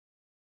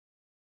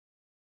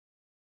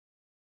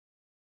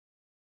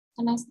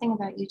The nice thing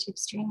about YouTube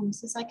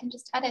streams is I can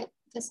just edit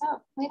this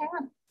out later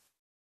on.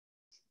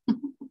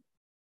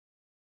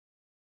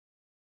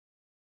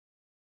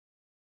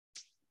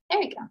 There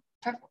we go,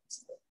 perfect.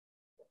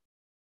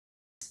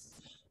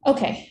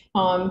 Okay,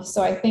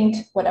 so I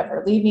think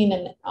whatever, leaving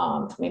and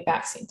coming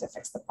back seemed to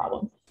fix the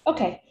problem.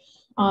 Okay,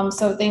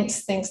 so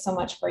thanks so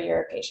much for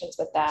your patience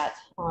with that.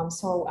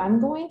 So I'm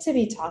going to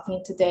be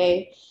talking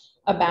today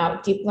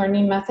about deep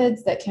learning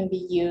methods that can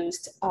be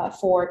used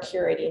for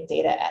curating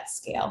data at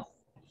scale.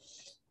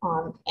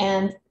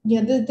 And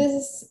you know,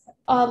 this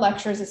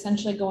lecture is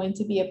essentially going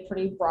to be a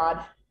pretty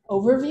broad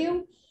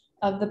overview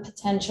of the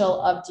potential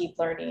of deep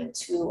learning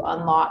to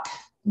unlock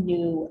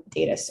new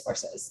data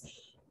sources.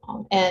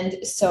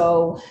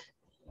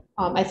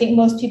 I think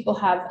most people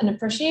have an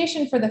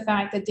appreciation for the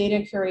fact that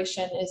data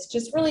curation is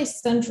just really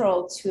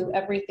central to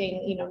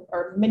everything, you know,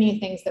 or many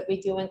things that we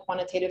do in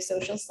quantitative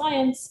social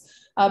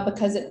science,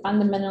 because it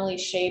fundamentally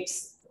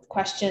shapes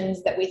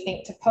questions that we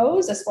think to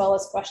pose, as well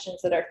as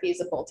questions that are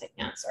feasible to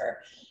answer.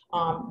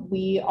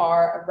 We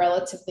are a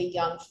relatively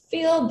young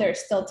field. There's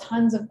still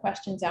tons of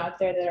questions out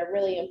there that are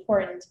really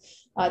important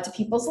to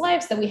people's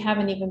lives that we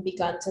haven't even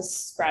begun to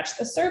scratch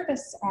the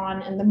surface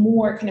on. And the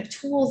more kind of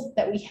tools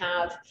that we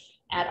have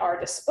at our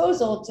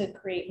disposal to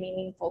create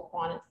meaningful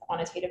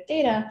quantitative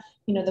data,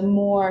 you know, the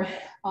more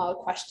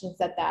questions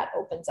that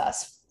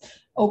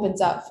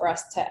opens up for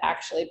us to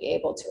actually be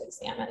able to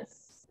examine.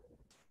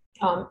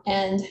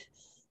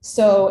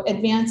 So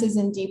advances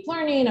in deep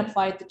learning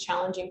applied to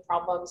challenging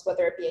problems,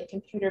 whether it be in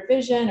computer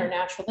vision or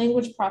natural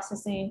language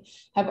processing,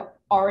 have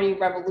already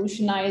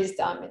revolutionized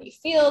many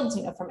fields,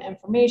 you know, from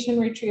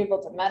information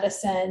retrieval to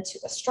medicine to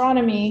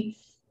astronomy.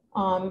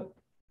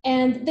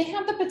 And they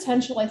have the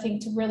potential, I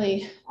think, to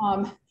really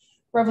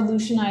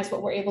revolutionize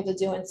what we're able to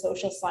do in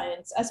social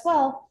science as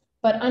well.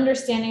 But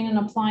understanding and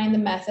applying the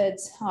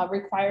methods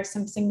requires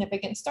some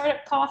significant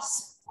startup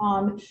costs.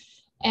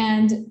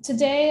 And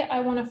today I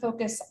want to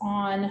focus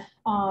on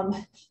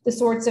the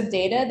sorts of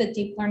data that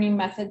deep learning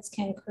methods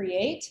can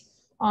create,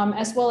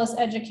 as well as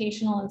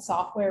educational and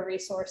software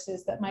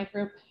resources that my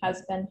group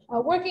has been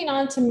working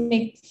on to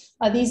make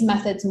these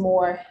methods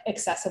more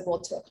accessible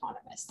to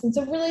economists. And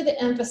so really the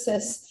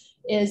emphasis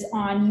is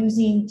on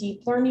using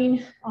deep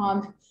learning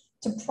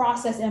to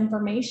process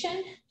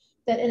information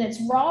that in its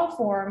raw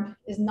form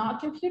is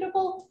not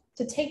computable,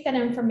 to take that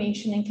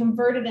information and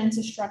convert it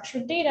into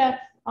structured data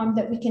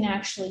that we can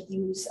actually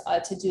use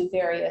to do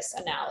various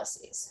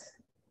analyses.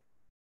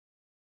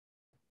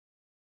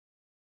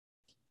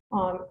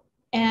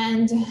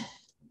 And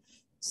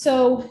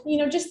so, you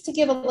know, just to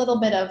give a little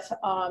bit of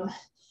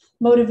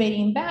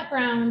motivating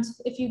background,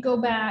 if you go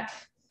back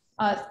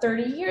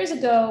 30 years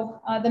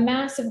ago, the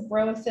massive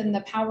growth in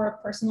the power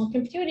of personal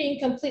computing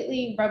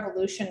completely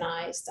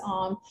revolutionized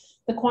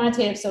the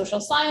quantitative social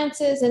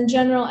sciences and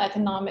general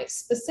economics,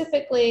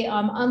 specifically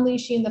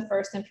unleashing the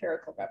first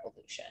empirical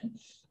revolution.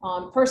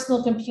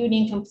 Personal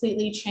computing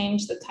completely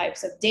changed the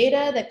types of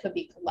data that could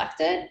be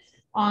collected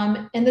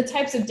and the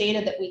types of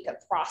data that we could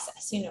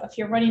process. You know, if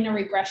you're running a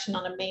regression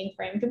on a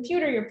mainframe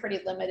computer, you're pretty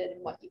limited in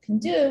what you can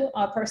do.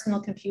 Personal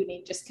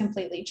computing just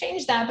completely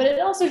changed that, but it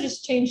also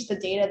just changed the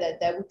data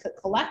that we could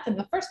collect in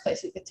the first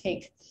place. We could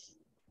take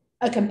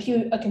a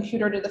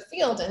computer to the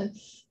field and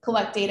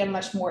collect data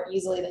much more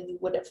easily than you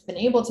would have been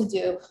able to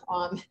do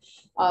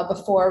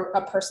before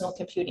personal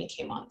computing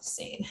came on the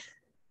scene.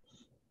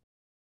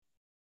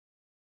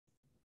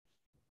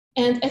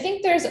 And I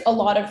think there's a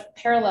lot of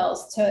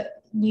parallels to,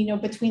 you know,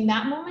 between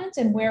that moment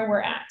and where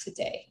we're at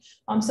today.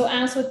 So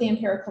as with the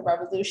empirical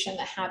revolution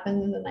that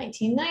happened in the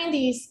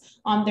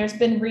 1990s, there's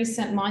been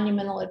recent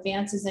monumental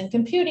advances in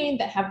computing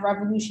that have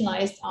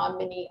revolutionized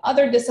many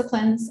other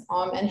disciplines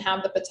and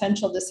have the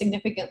potential to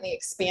significantly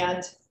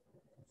expand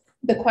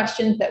the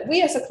questions that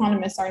we as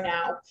economists are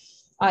now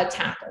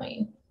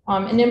tackling.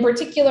 And in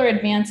particular,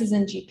 advances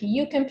in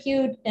GPU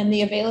compute and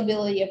the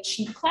availability of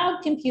cheap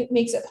cloud compute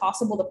makes it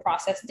possible to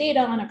process data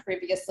on a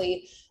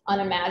previously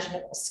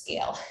unimaginable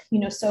scale. You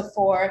know, so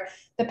for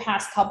the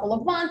past couple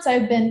of months,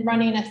 I've been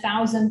running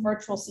 1,000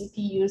 virtual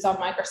CPUs on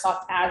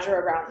Microsoft Azure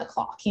around the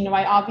clock. You know,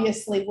 I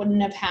obviously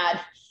wouldn't have had,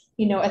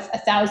 you know,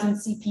 1,000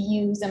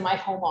 CPUs in my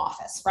home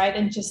office, right?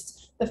 And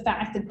just the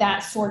fact that that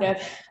sort of,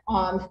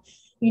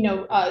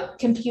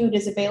 compute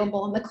is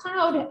available in the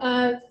cloud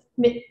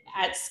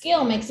at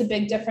scale makes a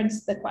big difference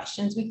to the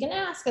questions we can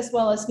ask, as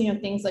well as, you know,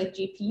 things like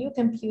GPU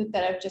compute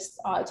that have just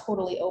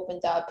totally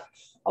opened up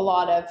a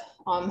lot of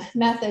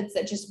methods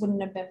that just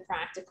wouldn't have been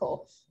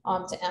practical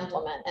to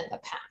implement in the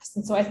past.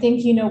 And so I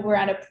think, you know, we're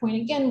at a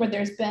point again where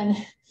there's been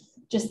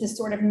just this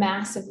sort of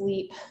massive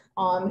leap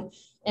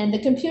and the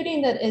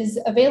computing that is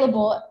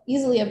available,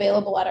 easily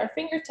available at our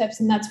fingertips,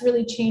 and that's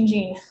really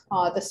changing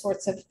the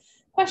sorts of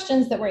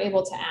questions that we're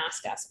able to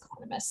ask as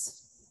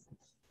economists.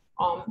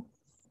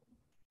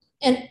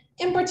 And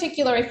in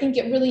particular, I think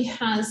it really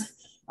has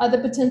the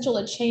potential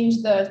to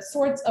change the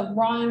sorts of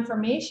raw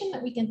information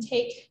that we can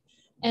take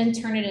and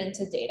turn it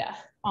into data.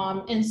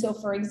 And so,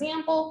 for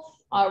example,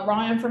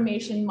 Raw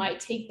information might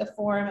take the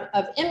form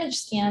of image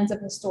scans of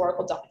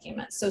historical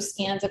documents. So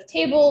scans of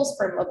tables,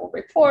 firm-level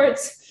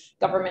reports,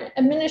 government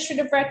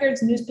administrative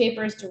records,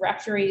 newspapers,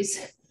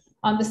 directories.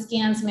 The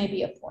scans may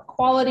be of poor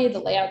quality. The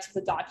layouts of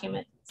the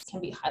documents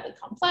can be highly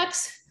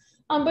complex.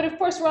 But of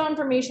course, raw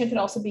information could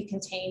also be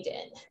contained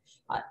in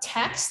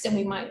text, and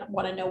we might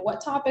want to know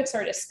what topics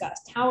are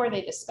discussed, how are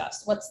they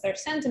discussed, what's their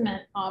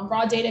sentiment.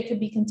 Raw data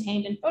could be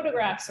contained in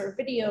photographs or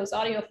videos,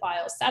 audio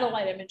files,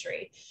 satellite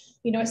imagery,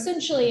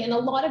 essentially in a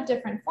lot of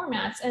different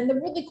formats. And the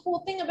really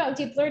cool thing about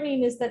deep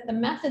learning is that the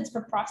methods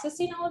for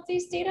processing all of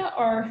these data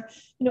are,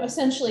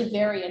 essentially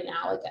very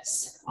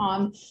analogous.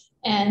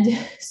 And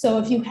so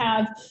if you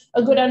have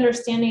a good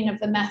understanding of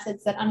the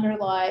methods that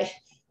underlie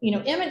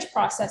image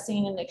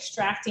processing and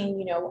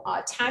extracting,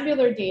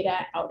 tabular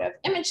data out of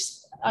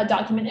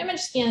document image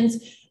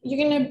scans, you're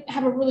going to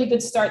have a really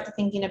good start to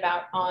thinking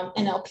about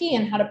NLP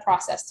and how to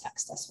process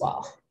text as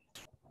well.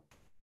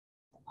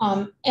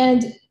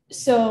 And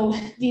so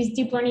these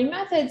deep learning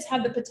methods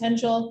have the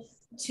potential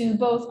to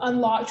both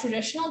unlock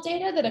traditional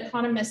data that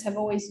economists have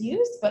always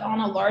used, but on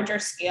a larger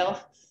scale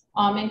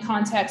in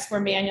contexts where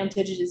manual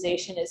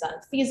digitization is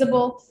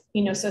unfeasible.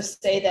 So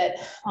say that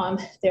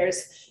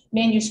there's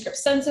manuscript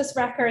census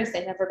records,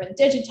 they've never been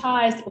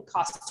digitized, it would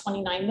cost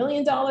 $29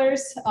 million,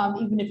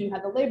 even if you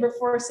had the labor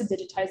force to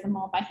digitize them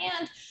all by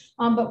hand.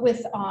 But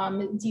with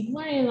deep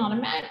learning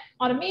and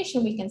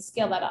automation, we can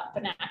scale that up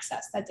and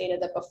access that data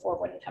that before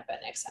wouldn't have been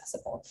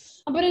accessible.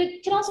 But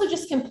it can also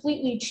just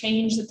completely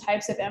change the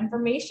types of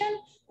information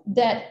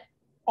that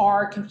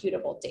are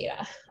computable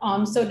data.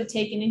 So to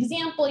take an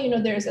example,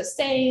 there's a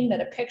saying that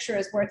a picture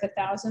is worth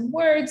 1,000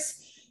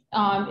 words.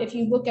 If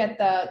you look at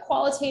the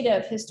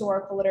qualitative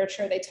historical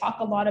literature, they talk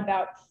a lot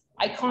about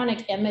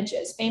iconic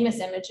images, famous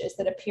images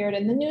that appeared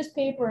in the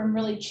newspaper and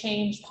really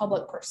changed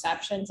public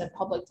perceptions and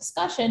public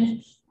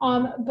discussion.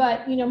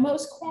 But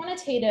most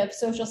quantitative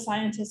social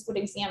scientists would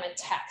examine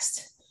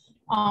text.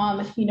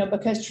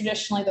 Because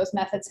traditionally those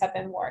methods have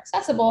been more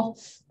accessible.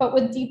 But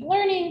with deep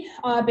learning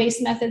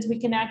based methods, we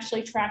can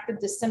actually track the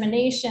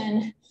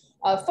dissemination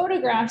of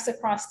photographs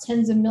across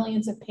tens of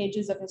millions of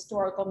pages of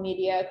historical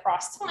media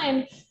across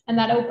time. And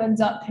that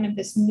opens up kind of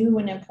this new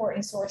and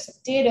important source of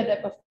data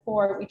that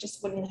before we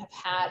just wouldn't have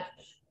had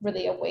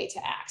really a way to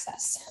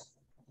access.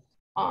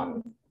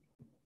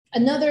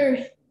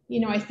 Another,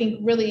 I think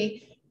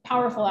really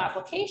powerful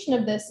application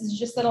of this is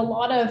just that a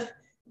lot of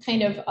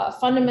kind of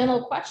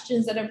fundamental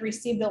questions that have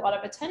received a lot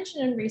of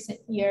attention in recent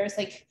years,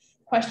 like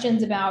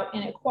questions about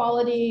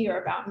inequality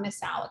or about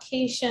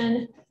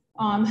misallocation,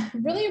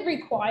 really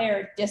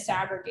require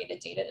disaggregated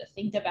data to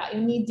think about.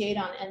 You need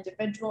data on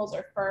individuals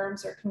or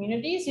firms or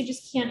communities. You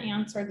just can't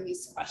answer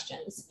these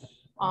questions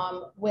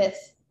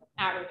with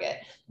aggregate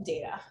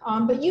data.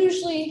 But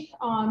usually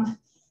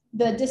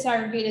the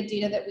disaggregated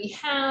data that we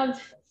have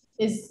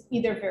is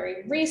either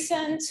very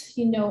recent,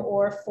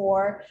 or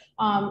for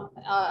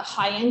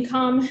high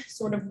income,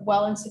 sort of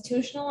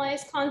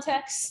well-institutionalized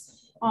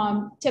contexts.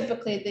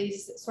 Typically,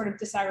 these sort of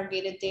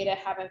disaggregated data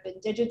haven't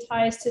been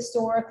digitized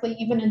historically.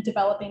 Even in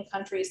developing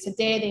countries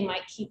today, they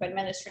might keep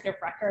administrative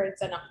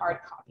records in a hard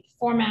copy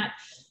format.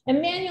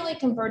 And manually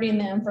converting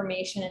the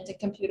information into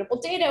computable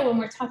data when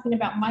we're talking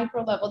about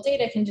micro-level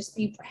data can just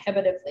be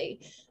prohibitively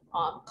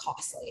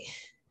costly.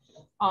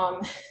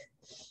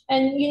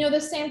 And the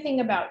same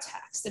thing about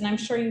text, and I'm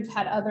sure you've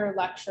had other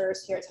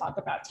lectures here talk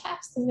about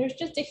text, and there's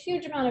just a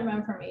huge amount of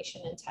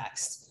information in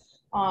text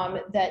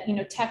that,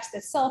 text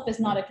itself is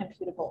not a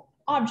computable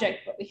object,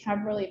 but we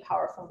have really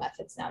powerful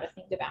methods now to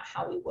think about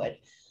how we would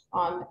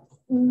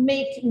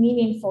make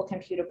meaningful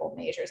computable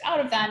measures out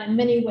of that. In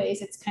many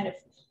ways, it's kind of,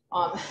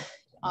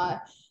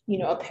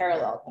 a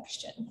parallel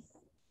question.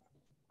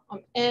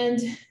 And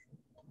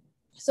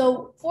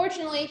so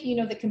fortunately,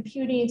 the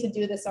computing to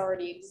do this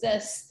already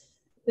exists.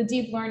 The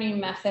deep learning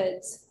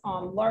methods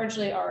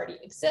largely already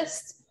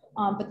exist,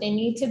 but they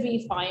need to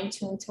be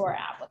fine-tuned to our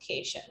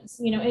applications,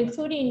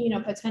 including,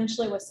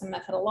 potentially with some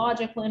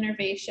methodological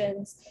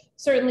innovations,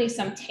 certainly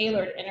some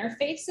tailored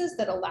interfaces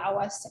that allow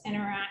us to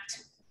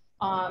interact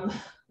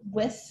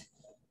with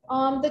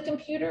the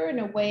computer in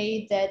a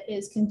way that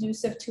is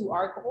conducive to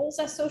our goals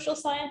as social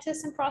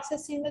scientists in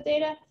processing the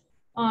data.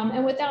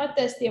 And without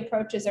this, the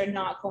approaches are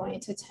not going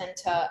to tend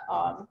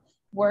to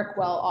work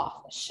well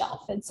off the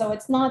shelf. And so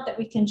it's not that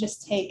we can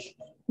just take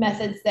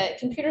methods that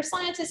computer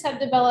scientists have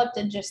developed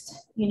and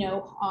just,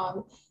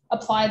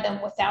 apply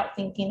them without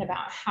thinking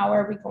about how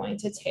are we going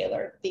to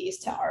tailor these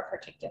to our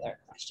particular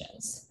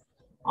questions.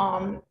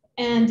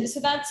 And so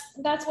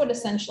that's what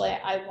essentially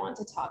I want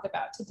to talk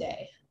about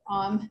today.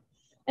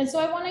 And so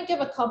I want to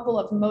give a couple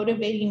of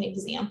motivating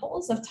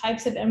examples of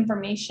types of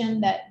information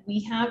that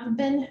we have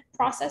been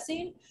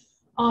processing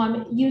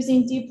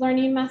using deep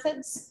learning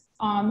methods.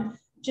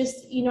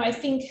 I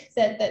think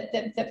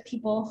that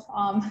people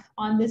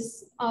on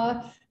this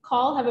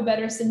call have a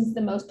better sense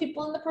than most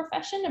people in the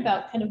profession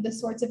about kind of the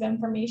sorts of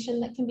information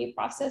that can be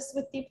processed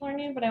with deep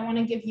learning, but I want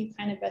to give you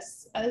kind of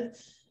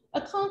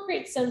a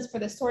concrete sense for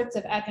the sorts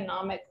of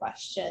economic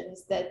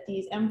questions that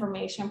these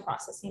information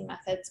processing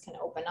methods can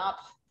open up.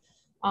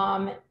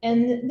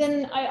 And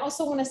then I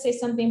also want to say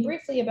something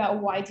briefly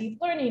about why deep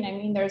learning. I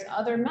mean, there's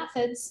other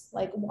methods,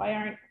 like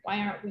why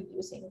aren't we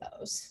using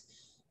those?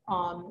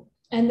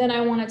 And then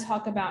I want to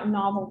talk about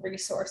novel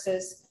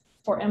resources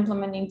for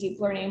implementing deep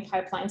learning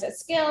pipelines at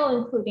scale,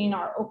 including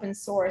our open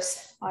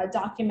source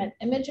document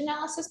image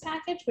analysis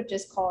package, which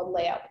is called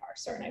Layout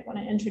Parser. And I want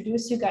to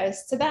introduce you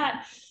guys to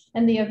that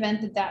in the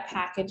event that that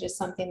package is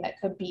something that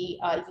could be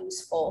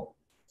useful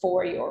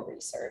for your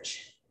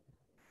research.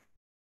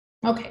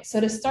 Okay, so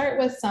to start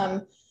with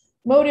some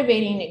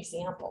motivating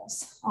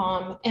examples.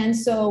 And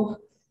so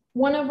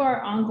one of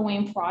our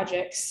ongoing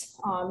projects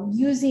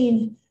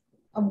using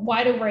a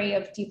wide array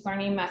of deep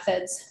learning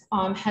methods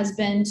has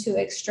been to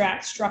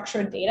extract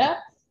structured data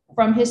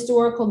from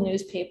historical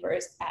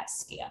newspapers at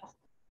scale.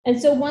 And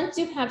so once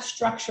you have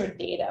structured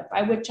data,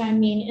 by which I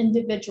mean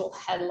individual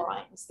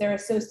headlines, their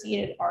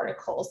associated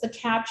articles, the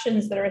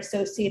captions that are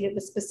associated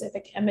with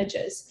specific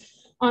images,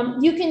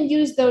 you can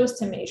use those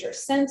to measure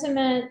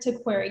sentiment, to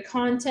query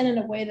content in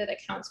a way that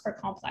accounts for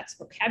complex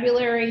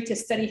vocabulary, to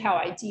study how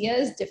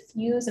ideas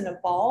diffuse and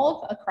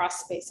evolve across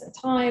space and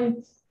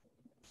time,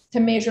 to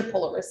measure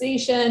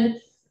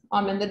polarization,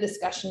 and the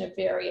discussion of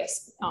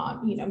various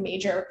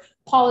major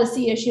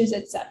policy issues,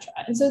 et cetera.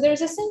 And so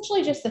there's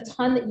essentially just a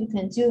ton that you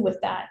can do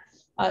with that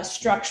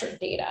structured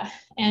data.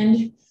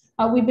 And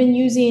we've been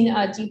using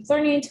deep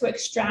learning to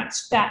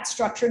extract that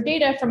structured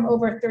data from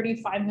over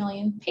 35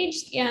 million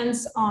page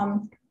scans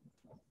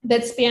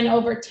that span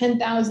over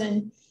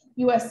 10,000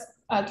 US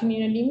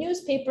community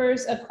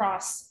newspapers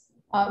across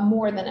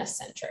more than a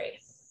century.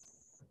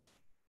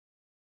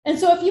 And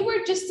so if you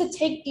were just to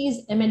take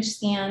these image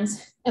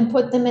scans and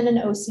put them in an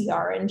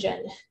OCR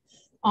engine,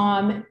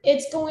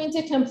 it's going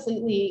to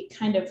completely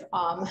kind of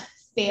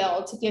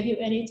fail to give you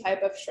any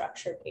type of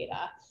structured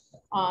data.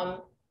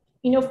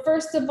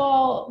 First of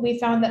all, we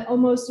found that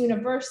almost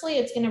universally,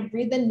 it's going to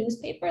read the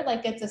newspaper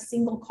like it's a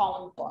single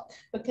column book,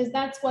 because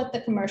that's what the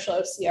commercial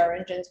OCR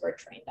engines were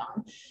trained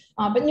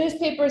on. But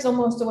newspapers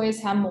almost always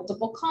have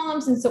multiple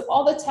columns, and so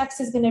all the text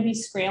is going to be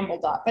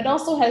scrambled up. It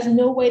also has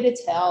no way to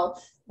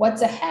tell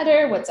what's a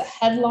header, what's a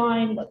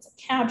headline, what's a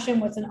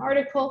caption, what's an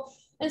article.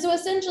 And so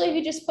essentially, if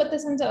you just put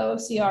this into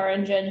OCR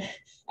engine,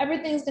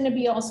 everything's going to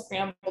be all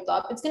scrambled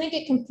up. It's going to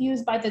get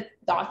confused by the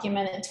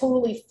document and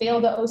totally fail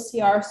to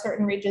OCR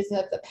certain regions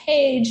of the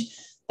page.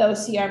 The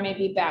OCR may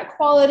be bad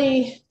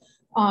quality.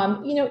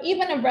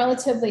 Even a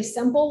relatively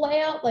simple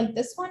layout like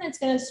this one, it's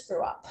going to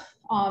screw up.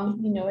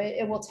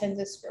 It will tend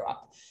to screw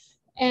up.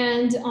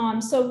 And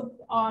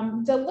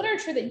the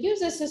literature that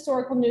uses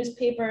historical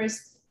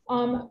newspapers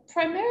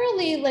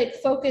primarily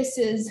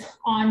focuses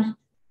on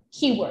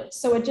keywords.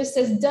 So it just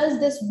says, does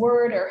this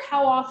word, or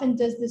how often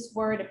does this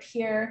word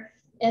appear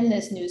in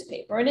this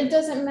newspaper? And it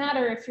doesn't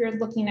matter if you're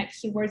looking at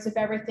keywords, if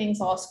everything's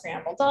all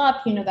scrambled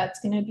up, that's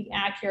going to be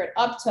accurate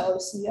up to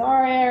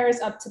OCR errors,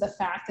 up to the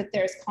fact that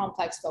there's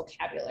complex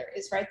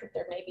vocabularies, right? That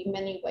there may be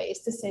many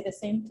ways to say the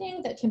same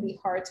thing that can be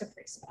hard to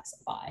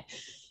pre-specify.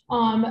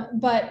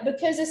 But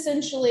because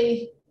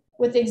essentially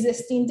with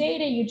existing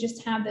data, you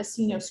just have this,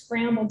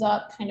 scrambled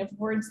up kind of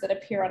words that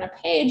appear on a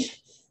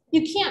page,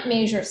 you can't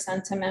measure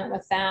sentiment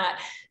with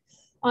that.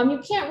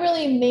 You can't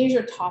really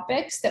measure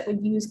topics that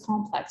would use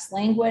complex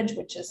language,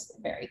 which is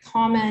very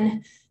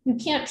common. You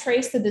can't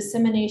trace the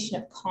dissemination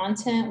of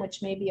content,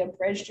 which may be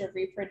abridged or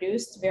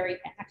reproduced very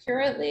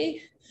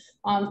accurately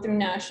through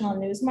national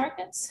news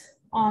markets.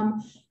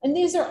 And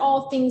these are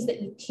all things that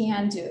you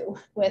can do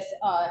with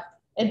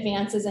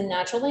advances in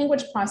natural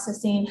language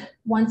processing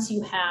once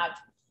you have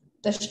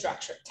the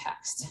structured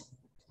text.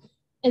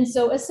 And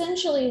so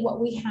essentially what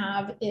we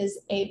have is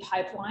a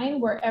pipeline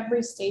where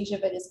every stage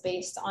of it is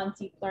based on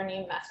deep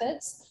learning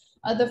methods.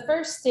 The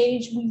first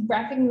stage, we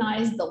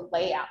recognize the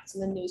layouts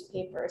in the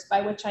newspapers,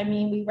 by which I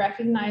mean we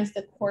recognize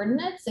the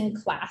coordinates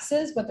and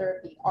classes, whether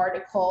it be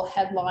article,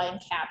 headline,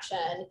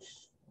 caption,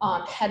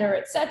 header,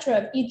 et cetera,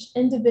 of each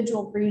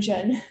individual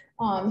region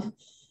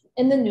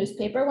in the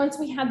newspaper. Once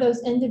we have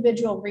those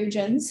individual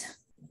regions,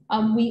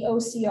 we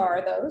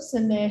OCR those,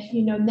 and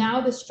now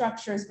the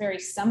structure is very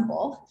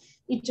simple.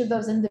 Each of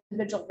those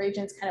individual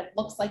regions kind of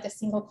looks like a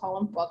single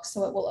column book,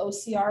 so it will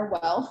OCR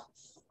well.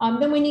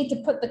 Then we need to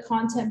put the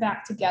content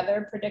back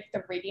together, predict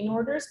the reading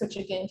orders, which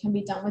again can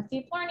be done with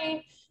deep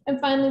learning. And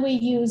finally, we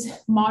use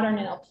modern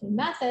NLP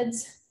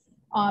methods,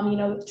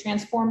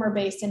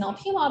 transformer-based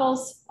NLP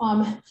models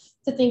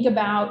to think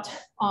about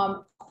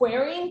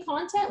querying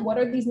content. What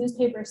are these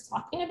newspapers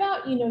talking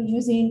about?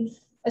 Using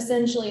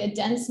essentially a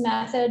dense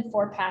method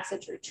for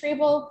passage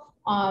retrieval.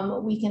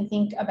 We can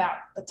think about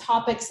the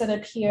topics that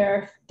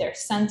appear, their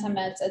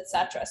sentiments, et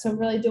cetera. So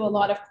really do a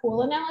lot of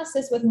cool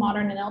analysis with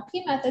modern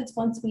NLP methods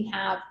once we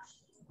have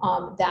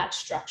that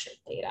structured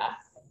data.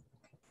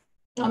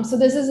 So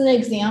this is an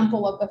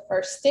example of the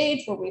first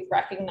stage where we've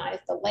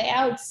recognized the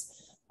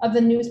layouts of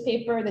the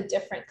newspaper, the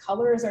different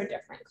colors or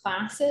different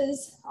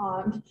classes.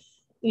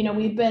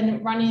 We've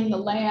been running the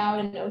layout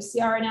and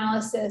OCR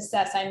analysis,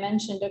 as I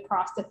mentioned,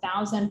 across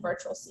 1,000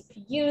 virtual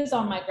CPUs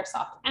on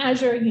Microsoft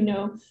Azure,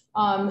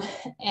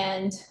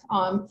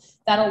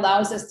 that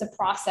allows us to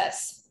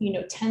process,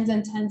 tens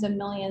and tens of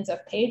millions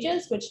of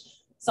pages, which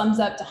sums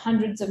up to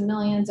hundreds of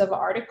millions of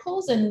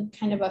articles in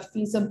kind of a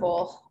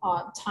feasible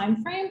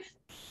time frame.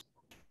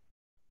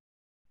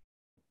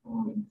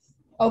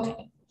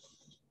 Okay.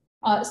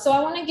 So I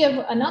want to give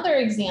another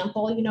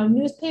example.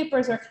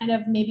 Newspapers are kind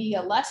of maybe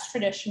a less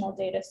traditional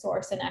data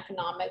source in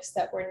economics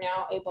that we're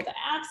now able to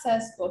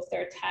access both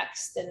their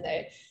text and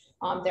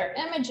their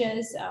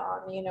images.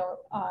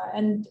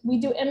 And we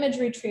do image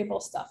retrieval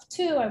stuff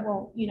too. I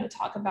won't,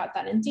 talk about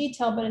that in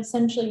detail, but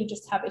essentially you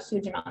just have a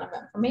huge amount of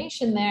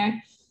information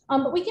there.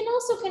 But we can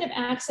also kind of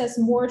access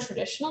more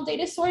traditional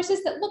data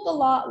sources that look a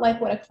lot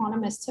like what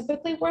economists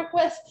typically work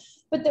with,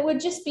 but that would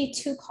just be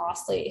too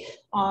costly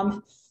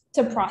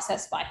to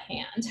process by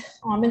hand.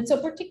 And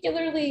so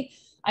particularly,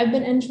 I've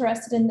been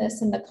interested in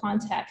this in the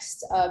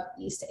context of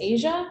East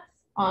Asia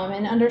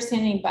and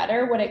understanding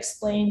better what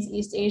explains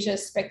East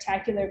Asia's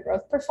spectacular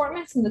growth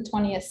performance in the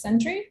 20th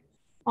century.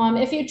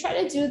 If you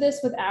try to do this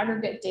with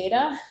aggregate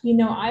data,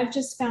 I've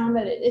just found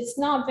that it's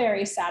not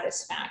very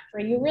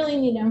satisfactory. You really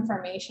need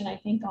information, I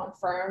think, on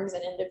firms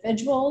and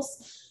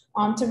individuals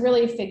to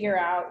really figure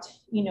out,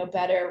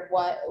 better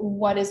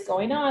what is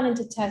going on and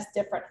to test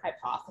different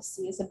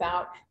hypotheses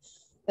about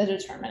the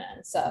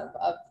determinants of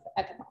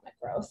economic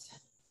growth.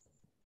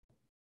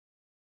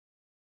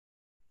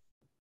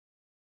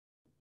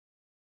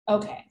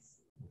 Okay.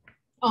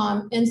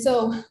 And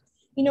so,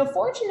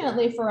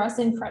 fortunately for us,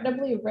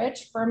 incredibly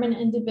rich firm and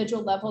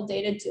individual level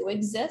data do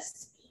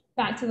exist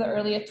back to the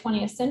early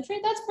 20th century.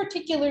 That's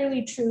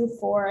particularly true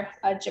for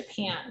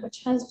Japan,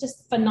 which has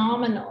just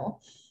phenomenal,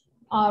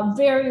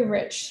 very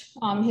rich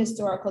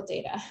historical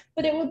data,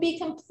 but it would be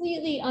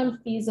completely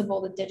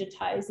unfeasible to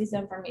digitize these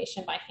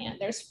information by hand.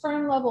 There's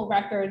firm level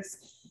records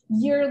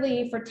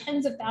yearly for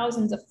tens of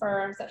thousands of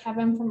firms that have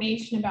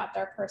information about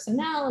their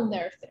personnel and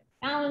their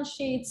balance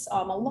sheets.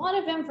 A lot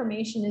of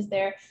information is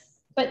there,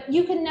 but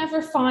you can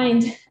never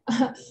find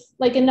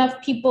like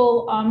enough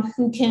people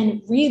who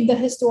can read the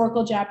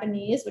historical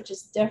Japanese, which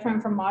is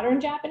different from modern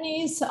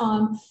Japanese,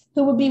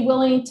 who would be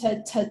willing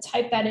to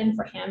type that in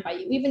for hand by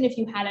you, even if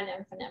you had an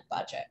infinite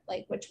budget,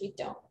 which we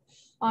don't.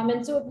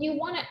 And so if you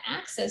want to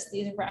access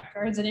these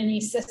records in any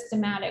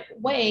systematic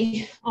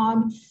way,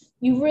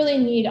 you really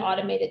need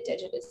automated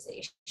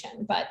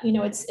digitization, but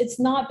it's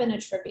not been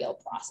a trivial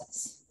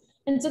process.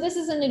 And so this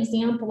is an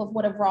example of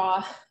what a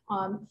raw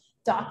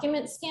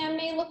document scan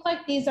may look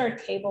like. These are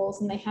tables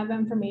and they have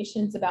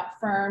information about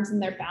firms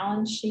and their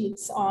balance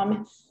sheets.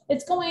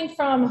 It's going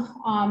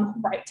from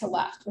right to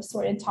left, with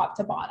sorted top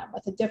to bottom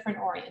with a different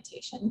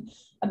orientation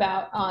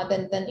about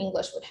than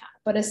English would have.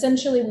 But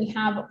essentially we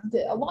have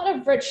a lot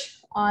of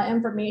rich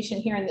information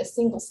here in this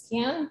single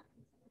scan.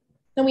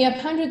 Then we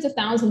have hundreds of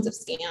thousands of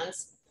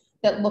scans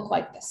that look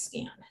like this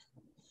scan.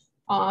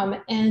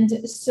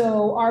 And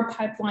so our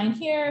pipeline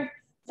here,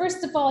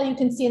 first of all, you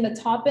can see in the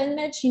top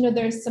image,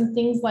 there's some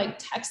things like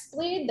text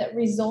bleed that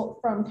result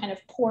from kind of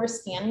poor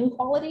scanning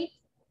quality.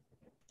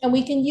 And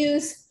we can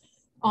use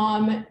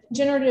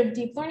generative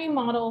deep learning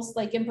models,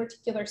 like in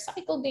particular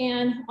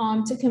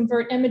CycleGAN, to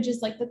convert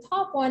images like the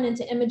top one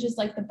into images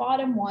like the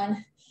bottom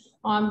one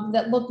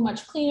that look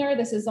much cleaner.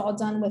 This is all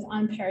done with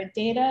unpaired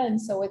data,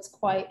 and so it's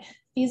quite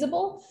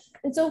feasible.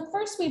 And so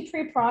first we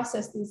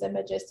pre-process these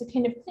images to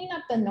kind of clean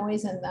up the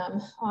noise in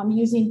them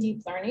using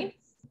deep learning.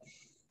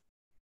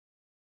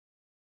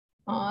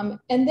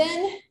 And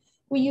then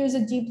we use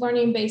a deep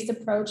learning based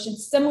approach.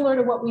 It's similar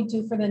to what we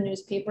do for the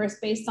newspapers,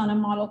 based on a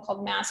model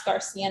called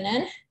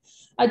MaskRCNN,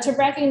 to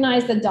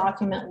recognize the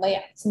document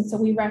layouts. And so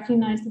we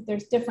recognize that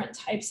there's different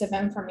types of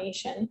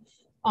information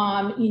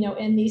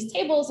in these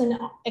tables and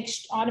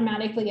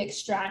automatically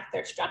extract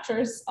their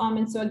structures.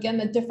 And so again,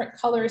 the different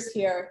colors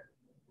here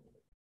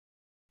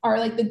are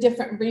like the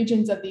different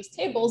regions of these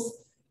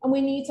tables. And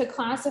we need to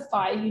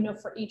classify,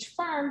 for each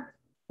firm,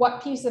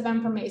 what piece of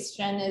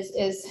information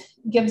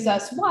gives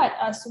us what,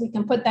 so we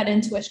can put that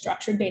into a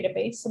structured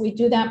database. So we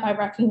do that by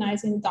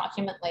recognizing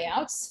document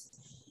layouts.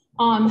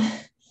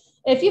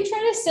 If you try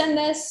to send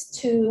this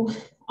to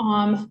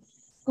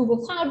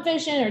Google Cloud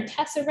Vision or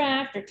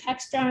Tesseract or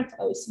Textract,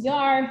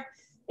 OCR,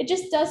 it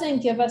just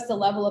doesn't give us the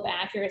level of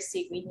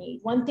accuracy we need.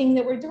 One thing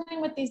that we're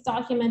doing with these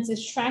documents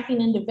is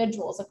tracking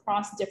individuals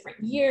across different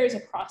years,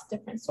 across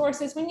different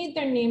sources. We need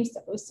their names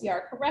to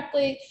OCR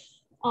correctly.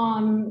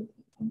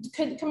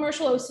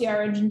 Commercial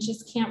OCR engines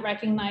just can't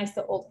recognize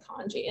the old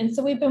kanji. And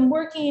so we've been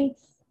working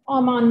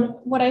on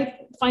what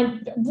I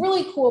find a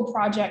really cool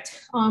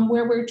project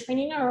where we're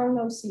training our own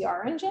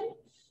OCR engine.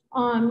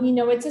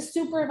 It's a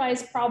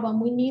supervised problem.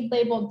 We need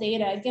labeled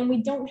data. Again,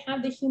 we don't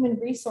have the human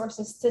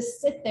resources to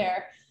sit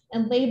there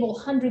and label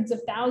hundreds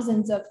of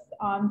thousands of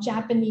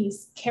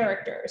Japanese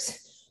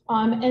characters.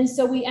 And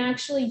so we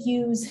actually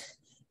use,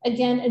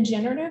 again, a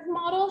generative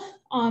model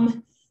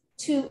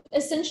to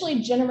essentially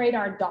generate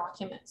our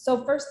document.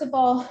 So first of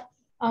all,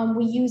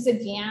 we use a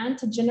GAN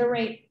to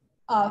generate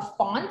a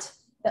font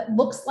that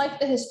looks like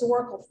the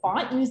historical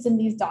font used in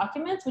these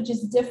documents, which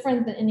is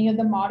different than any of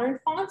the modern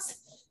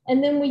fonts.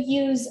 And then we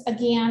use a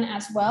GAN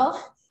as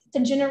well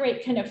to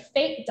generate kind of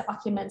fake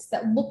documents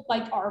that look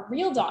like our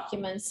real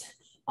documents.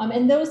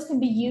 And those can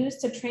be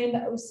used to train the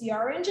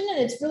OCR engine. And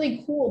it's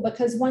really cool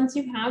because once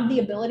you have the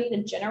ability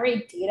to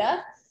generate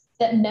data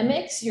that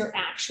mimics your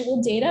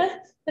actual data,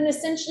 then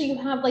essentially you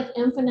have like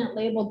infinite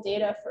labeled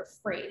data for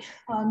free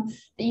that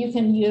you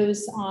can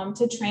use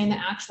to train the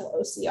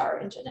actual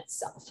OCR engine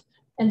itself.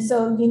 And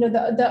so, you know,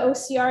 the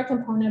OCR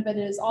component of it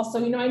is also,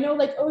 you know, I know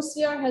like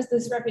OCR has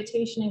this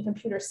reputation in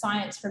computer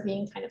science for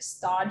being kind of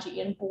stodgy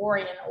and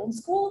boring and old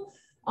school.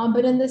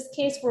 But in this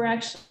case, we're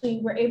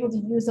able to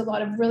use a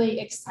lot of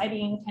really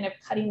exciting kind of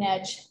cutting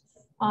edge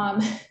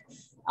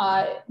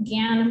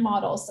GAN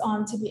models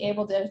to be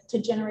able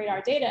to generate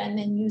our data and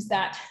then use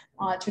that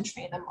to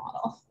train the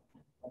model.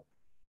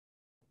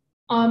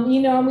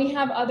 You know, we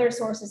have other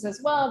sources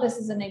as well. This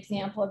is an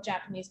example of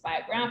Japanese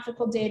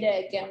biographical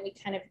data. Again, we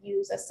kind of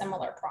use a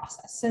similar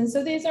process. And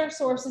so these are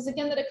sources,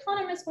 again, that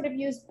economists would have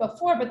used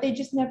before, but they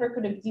just never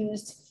could have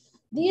used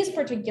these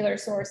particular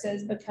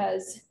sources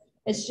because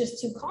it's just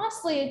too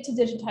costly to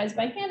digitize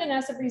by hand. And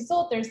as a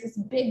result, there's this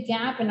big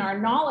gap in our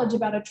knowledge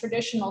about a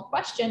traditional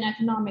question,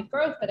 economic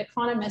growth, that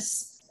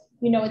economists,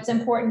 you know, it's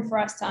important for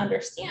us to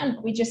understand,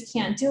 but we just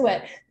can't do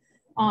it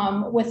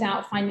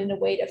without finding a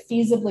way to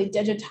feasibly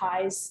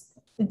digitize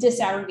the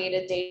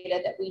disaggregated data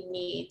that we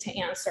need to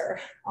answer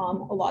a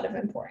lot of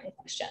important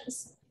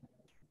questions.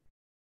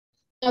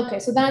 Okay,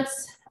 so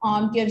that's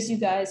gives you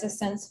guys a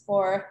sense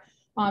for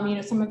you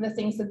know, some of the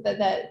things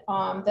that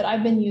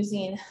I've been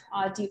using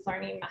deep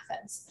learning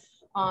methods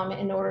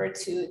in order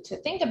to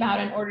think about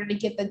in order to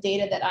get the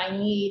data that I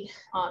need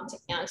to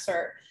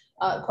answer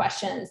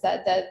questions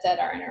that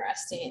are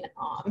interesting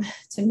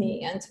to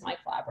me and to my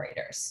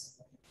collaborators.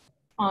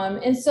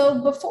 And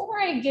so before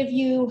I give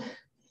you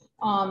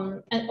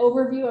an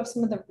overview of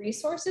some of the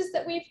resources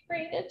that we've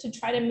created to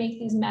try to make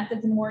these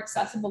methods more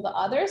accessible to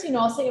others, you know,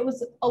 I'll say it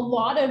was a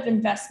lot of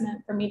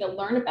investment for me to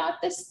learn about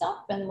this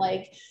stuff, and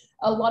like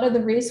a lot of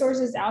the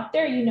resources out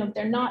there, you know,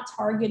 they're not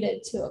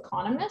targeted to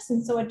economists.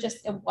 And so it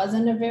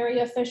wasn't a very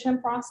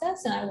efficient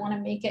process, and I want to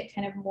make it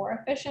kind of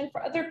more efficient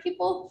for other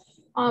people.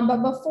 But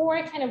before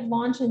I kind of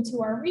launch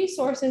into our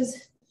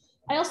resources,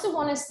 I also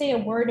want to say a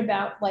word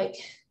about like,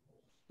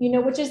 you know,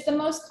 which is the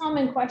most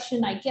common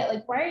question I get,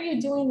 like, why are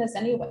you doing this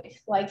anyway?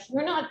 Like,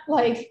 you're not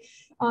a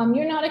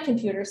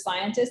computer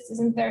scientist.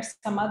 Isn't there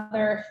some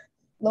other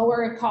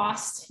lower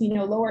cost, you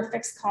know, lower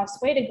fixed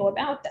cost way to go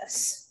about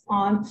this?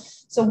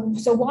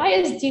 So why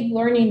is deep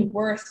learning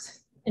worth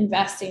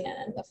investing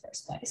in the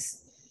first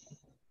place?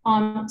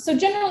 So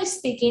generally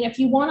speaking, if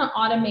you want to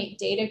automate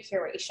data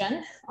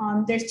curation,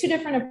 there's two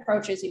different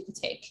approaches you could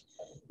take.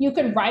 You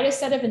could write a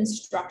set of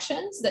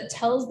instructions that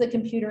tells the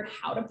computer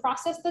how to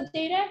process the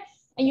data.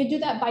 And you do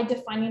that by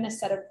defining a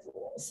set of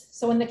rules.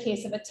 So in the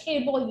case of a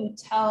table, you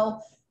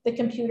tell the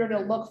computer to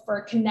look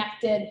for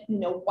connected, you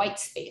know, white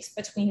space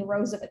between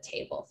rows of a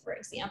table, for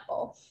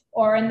example.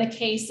 Or in the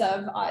case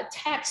of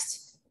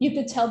text, you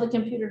could tell the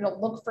computer to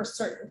look for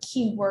certain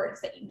keywords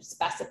that you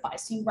specify.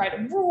 So you write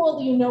a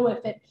rule, you know,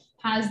 if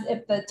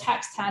the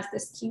text has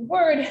this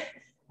keyword,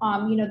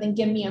 you know, then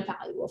give me a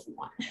value of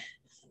 1.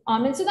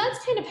 And so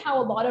that's kind of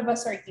how a lot of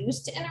us are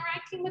used to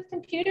interacting with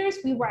computers.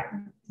 We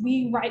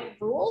write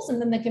rules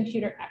and then the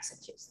computer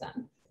executes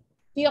them.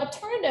 The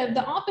alternative,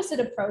 the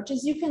opposite approach,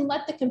 is you can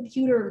let the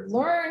computer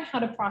learn how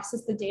to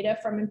process the data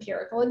from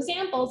empirical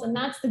examples, and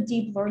that's the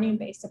deep learning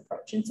based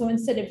approach. And so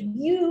instead of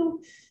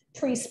you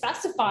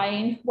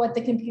pre-specifying what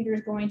the computer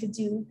is going to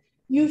do,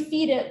 you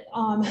feed it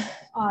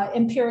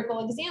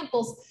empirical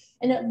examples,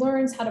 and it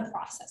learns how to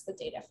process the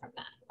data from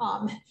that.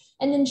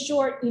 And in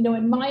short, you know,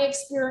 in my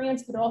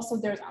experience, but also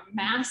there's a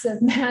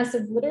massive,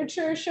 massive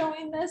literature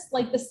showing this,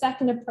 like the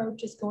second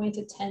approach is going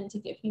to tend to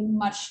give you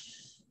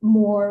much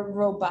more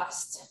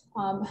robust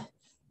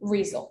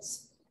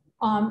results.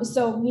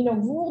 So, you know,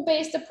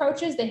 rule-based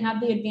approaches, they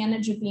have the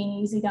advantage of being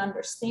easy to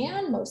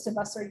understand. Most of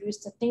us are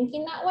used to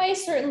thinking that way.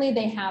 Certainly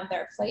they have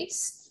their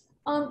place,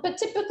 but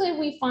typically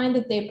we find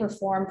that they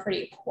perform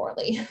pretty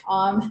poorly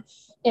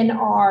in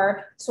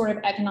our sort of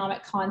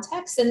economic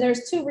context. And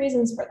there's two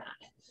reasons for that.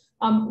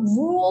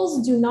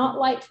 Rules do not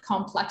like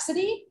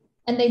complexity,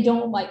 and they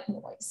don't like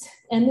noise.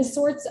 And the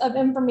sorts of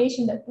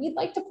information that we'd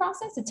like to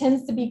process, it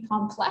tends to be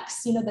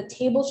complex. You know, the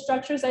table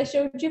structures I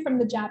showed you from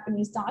the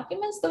Japanese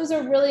documents, those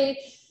are really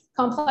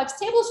complex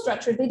table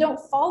structures. They don't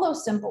follow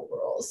simple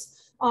rules.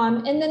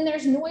 And then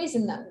there's noise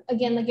in them.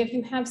 Again, like if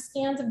you have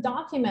scans of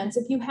documents,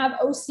 if you have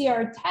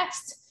OCR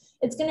text,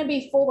 it's going to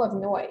be full of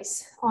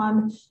noise.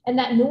 And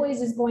that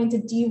noise is going to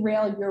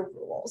derail your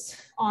rules.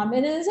 And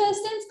in a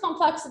sense,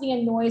 complexity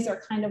and noise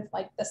are kind of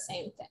like the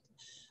same thing.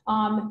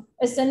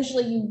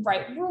 Essentially, you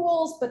write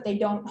rules, but they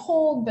don't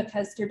hold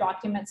because your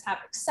documents have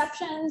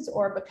exceptions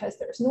or because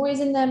there's noise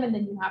in them, and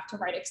then you have to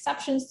write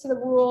exceptions to the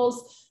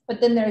rules,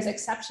 but then there's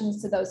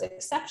exceptions to those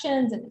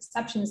exceptions and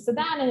exceptions to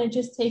that, and it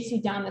just takes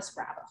you down this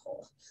rabbit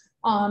hole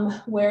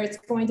where it's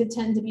going to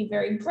tend to be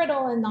very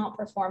brittle and not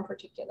perform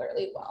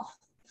particularly well.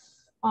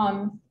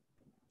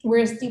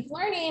 Whereas deep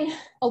learning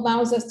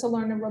allows us to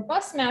learn a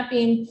robust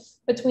mapping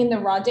between the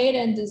raw data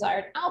and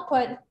desired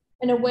output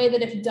in a way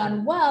that, if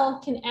done well,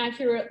 can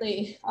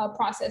accurately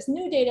process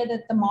new data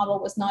that the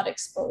model was not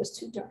exposed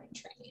to during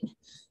training.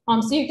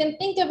 So you can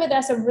think of it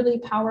as a really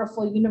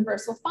powerful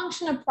universal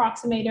function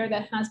approximator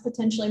that has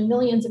potentially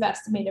millions of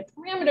estimated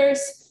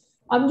parameters.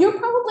 You're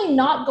probably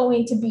not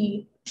going to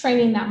be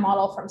training that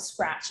model from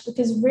scratch,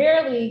 because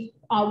rarely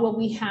will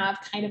we have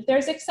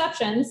there's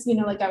exceptions,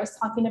 like I was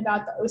talking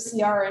about the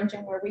OCR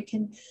engine where we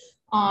can,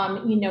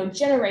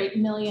 generate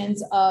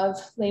millions of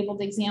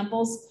labeled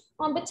examples.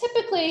 But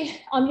typically,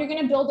 you're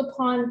going to build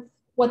upon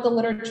what the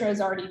literature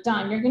has already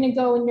done. You're going to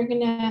go and you're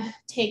going to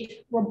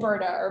take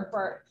Roberta or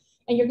BERT,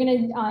 and you're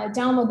going to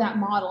download that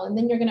model, and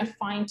then you're going to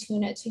fine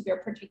tune it to your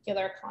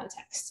particular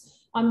context.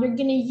 You're going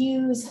to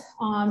use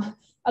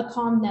a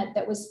ComNet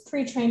that was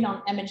pre-trained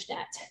on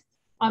ImageNet,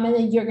 and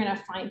then you're going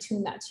to fine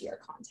tune that to your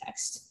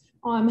context.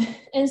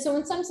 And so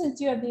in some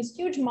sense, you have these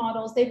huge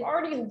models. They've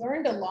already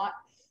learned a lot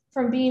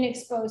from being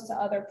exposed to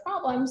other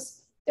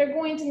problems. They're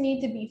going to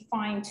need to be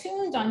fine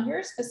tuned on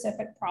your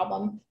specific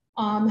problem,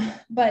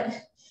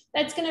 but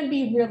that's going to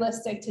be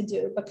realistic to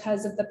do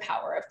because of the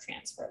power of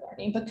transfer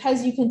learning,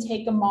 because you can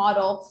take a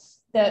model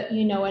that,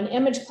 an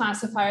image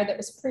classifier that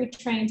was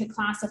pre-trained to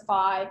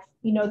classify,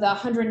 the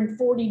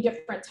 140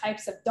 different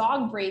types of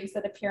dog breeds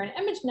that appear in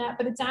ImageNet,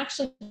 but it's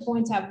actually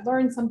going to have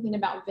learned something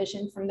about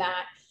vision from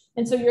that.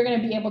 And so you're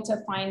going to be able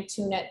to fine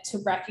tune it to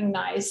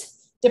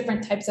recognize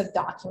different types of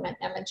document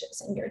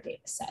images in your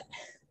data set.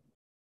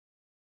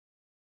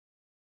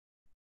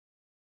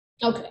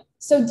 Okay,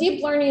 so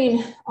deep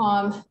learning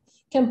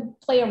can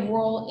play a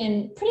role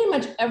in pretty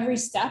much every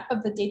step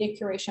of the data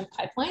curation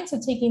pipeline. So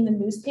taking the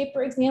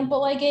newspaper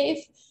example I gave,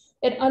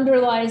 it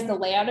underlies the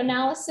layout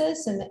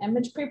analysis and the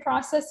image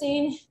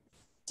pre-processing.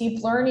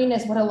 Deep learning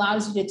is what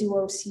allows you to do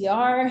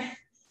OCR.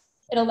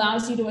 It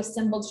allows you to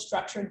assemble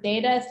structured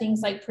data,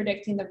 things like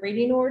predicting the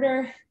reading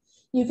order.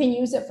 You can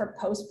use it for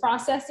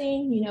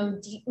post-processing,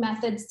 deep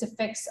methods to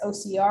fix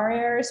OCR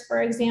errors,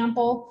 for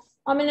example.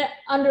 And it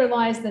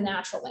underlies the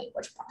natural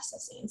language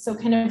processing. So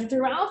kind of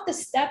throughout the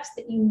steps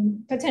that you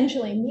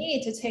potentially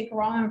need to take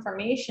raw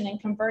information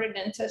and convert it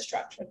into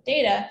structured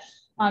data,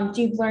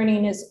 deep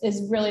learning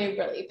is really,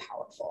 really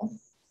powerful.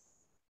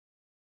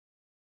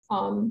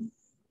 And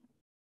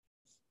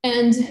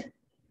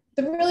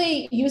the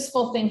really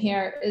useful thing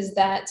here is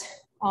that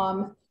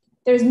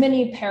there's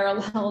many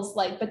parallels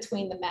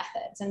between the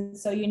methods. And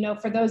so,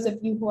 for those of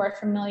you who are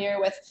familiar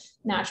with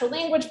natural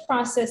language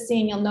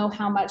processing, you'll know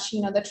how much,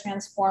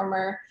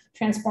 the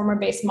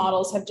transformer-based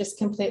models have just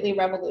completely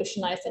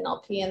revolutionized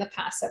NLP in the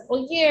past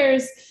several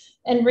years.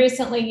 And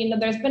recently,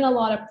 there's been a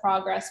lot of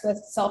progress with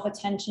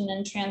self-attention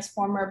and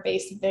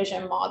transformer-based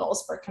vision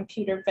models for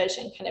computer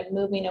vision, kind of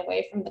moving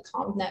away from the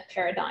ComNet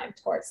paradigm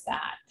towards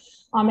that.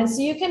 And so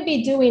you can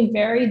be doing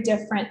very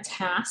different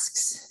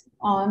tasks,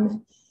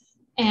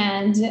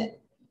 and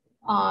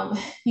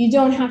you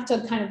don't have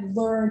to kind of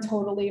learn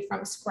totally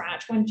from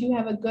scratch. Once you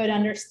have a good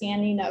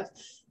understanding of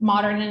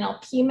modern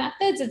NLP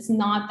methods, it's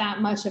not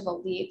that much of a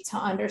leap to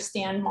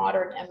understand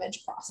modern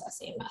image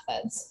processing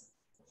methods.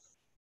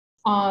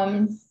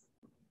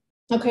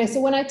 Okay,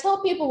 so when I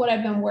tell people what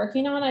I've been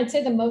working on, I'd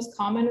say the most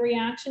common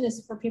reaction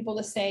is for people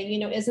to say,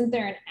 isn't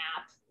there an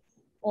app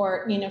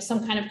or,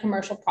 some kind of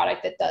commercial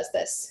product that does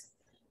this?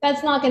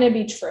 That's not going to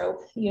be true.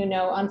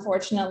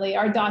 Unfortunately,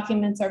 our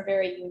documents are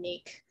very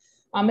unique.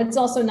 It's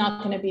also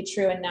not going to be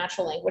true in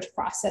natural language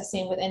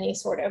processing with any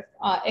sort of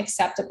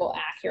acceptable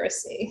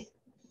accuracy.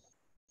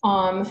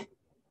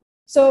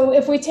 So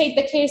if we take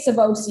the case of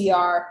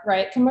OCR,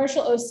 right,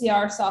 commercial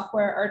OCR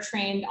software are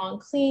trained on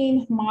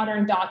clean,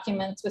 modern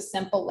documents with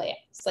simple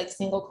layouts, like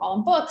single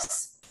column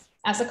books.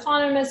 As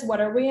economists,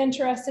 what are we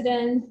interested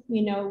in?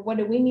 What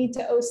do we need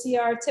to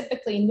OCR?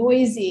 Typically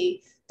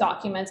noisy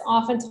documents.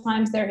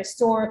 Oftentimes they're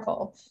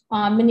historical.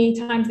 Many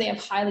times they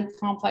have highly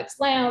complex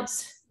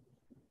layouts.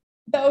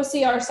 The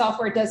OCR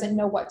software doesn't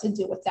know what to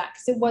do with that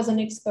because it wasn't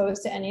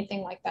exposed to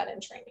anything like that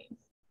in training.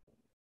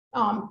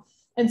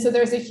 And so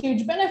there's a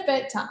huge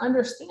benefit to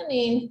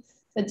understanding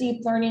the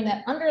deep learning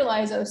that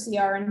underlies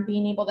OCR and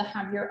being able to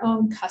have your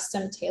own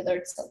custom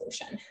tailored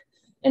solution.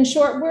 In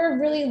short, we're a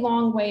really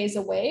long ways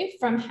away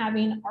from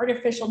having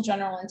artificial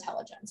general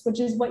intelligence, which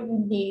is what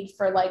you need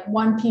for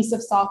one piece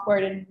of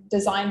software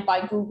designed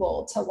by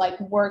Google to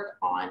work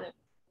on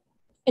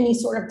any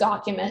sort of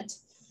document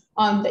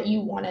that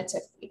you wanted to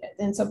feed it.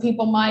 And so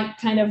people might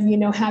kind of,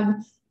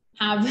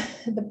 have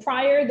the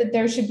prior that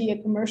there should be a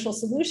commercial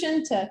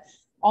solution to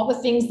all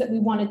the things that we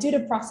want to do to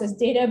process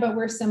data, but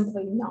we're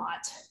simply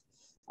not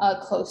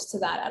close to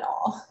that at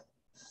all.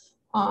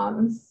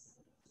 Let's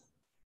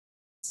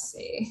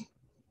see.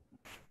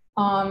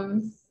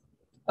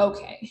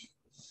 Okay.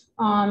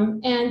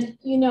 And,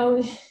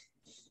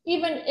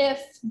 even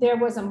if there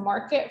was a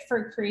market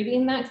for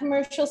creating that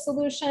commercial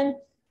solution,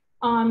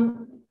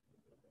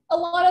 a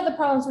lot of the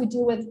problems we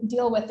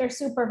deal with, they're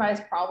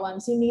supervised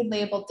problems. You need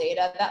labeled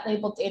data. That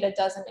labeled data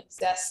doesn't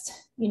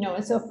exist, you know.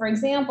 And so, for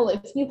example,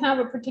 if you have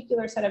a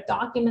particular set of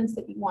documents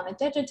that you want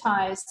to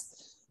digitize,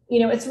 you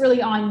know, it's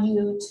really on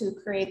you to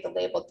create the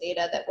labeled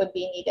data that would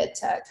be needed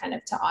to kind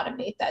of to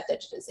automate that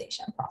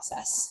digitization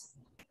process.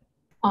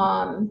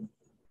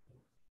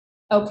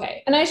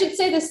 Okay, and I should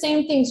say the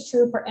same thing's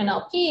true for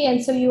NLP.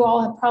 And so you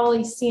all have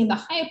probably seen the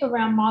hype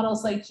around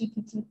models like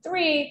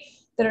GPT-3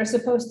 that are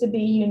supposed to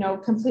be, you know,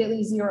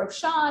 completely zero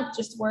shot,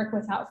 just work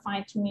without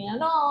fine tuning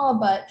at all.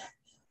 But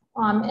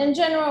in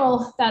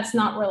general, that's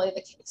not really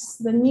the case.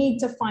 The need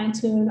to fine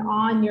tune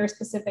on your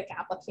specific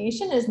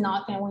application is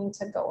not going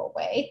to go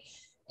away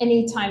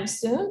anytime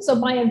soon.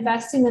 So by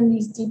investing in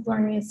these deep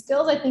learning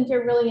skills, I think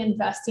you're really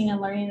investing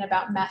in learning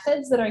about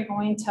methods that are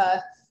going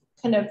to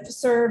kind of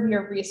serve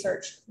your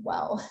research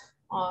well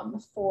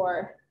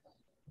for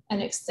an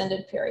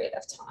extended period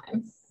of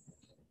time.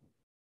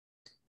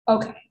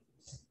 Okay,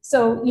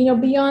 so, you know,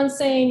 beyond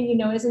saying, you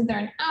know, isn't there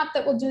an app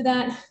that will do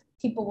that?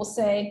 People will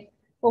say,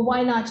 well,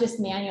 why not just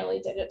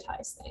manually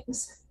digitize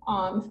things?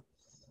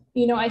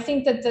 You know, I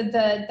think that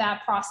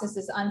that process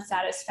is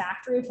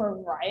unsatisfactory for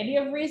a variety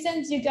of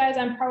reasons. You guys,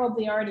 I'm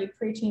probably already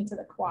preaching to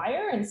the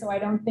choir, and so I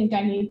don't think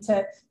I need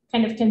to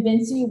kind of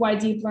convince you why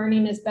deep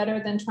learning is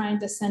better than trying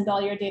to send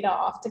all your data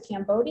off to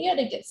Cambodia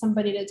to get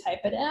somebody to type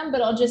it in.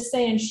 But I'll just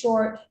say in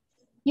short,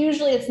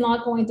 usually it's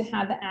not going to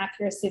have the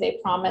accuracy they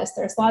promise.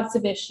 There's lots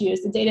of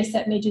issues. The data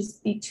set may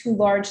just be too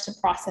large to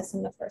process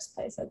in the first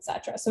place, et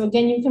cetera. So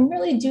again, you can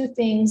really do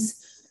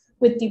things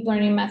with deep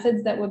learning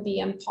methods that would be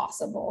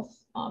impossible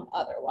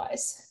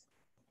otherwise.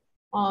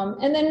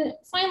 And then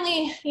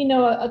finally, you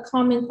know, a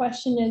common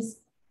question is,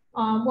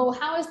 well,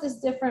 how is this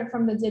different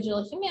from the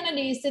digital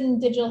humanities? Didn't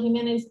digital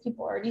humanities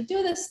people already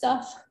do this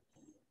stuff?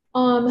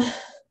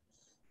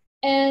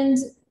 And,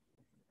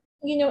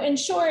 you know, in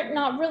short,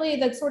 not really.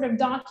 The sort of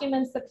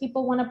documents that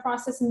people want to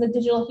process in the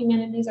digital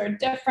humanities are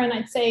different.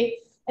 I'd say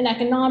in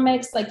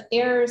economics, like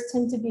errors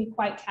tend to be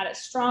quite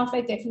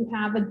catastrophic. If you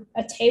have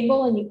a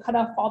table and you cut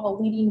off all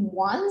the leading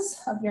ones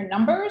of your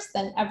numbers,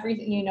 then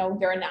everything, you know,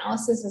 your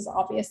analysis is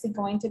obviously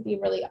going to be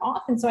really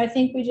off. And so I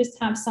think we just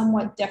have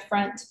somewhat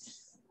different,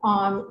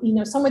 you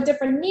know, somewhat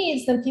different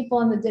needs than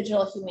people in the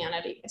digital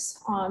humanities,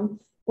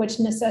 which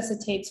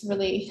necessitates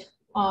really,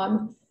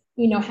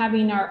 you know,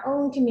 having our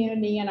own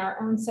community and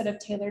our own set of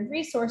tailored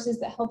resources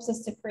that helps us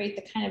to create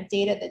the kind of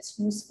data that's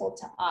useful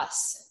to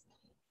us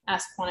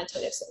as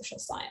quantitative social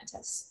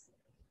scientists.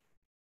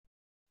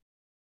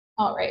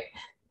 All right.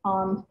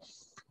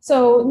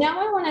 So now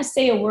I want to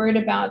say a word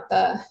about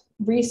the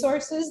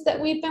resources that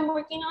we've been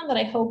working on that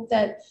I hope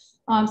that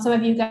some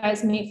of you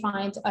guys may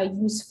find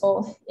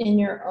useful in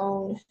your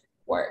own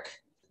work.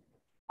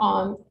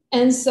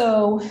 And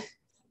so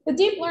the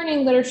deep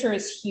learning literature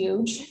is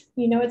huge.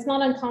 You know, it's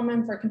not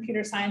uncommon for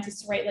computer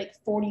scientists to write like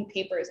 40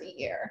 papers a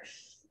year.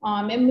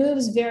 It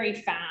moves very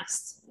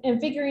fast, and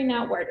figuring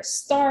out where to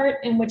start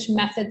and which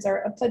methods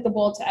are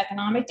applicable to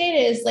economic data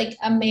is like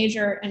a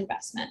major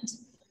investment.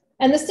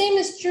 And the same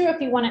is true if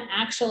you want to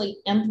actually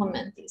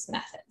implement these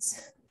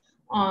methods.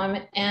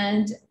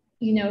 And,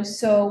 you know,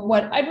 so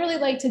what I'd really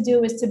like to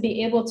do is to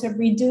be able to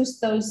reduce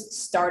those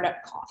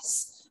startup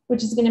costs,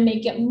 which is going to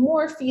make it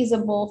more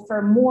feasible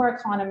for more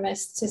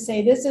economists to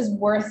say this is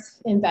worth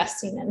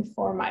investing in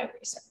for my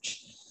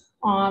research.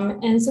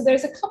 And so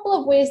there's a couple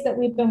of ways that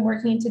we've been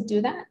working to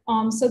do that.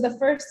 So the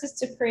first is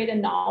to create a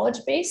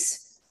knowledge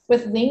base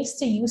with links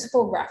to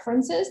useful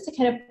references to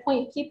kind of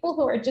point people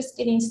who are just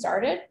getting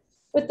started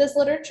with this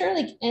literature,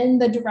 like in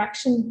the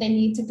direction that they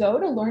need to go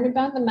to learn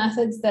about the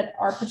methods that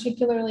are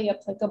particularly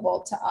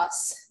applicable to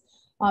us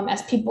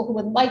as people who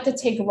would like to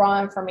take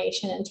raw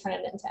information and turn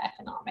it into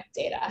economic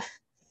data.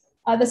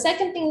 The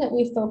second thing that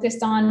we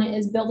focused on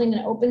is building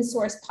an open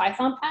source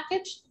Python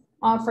package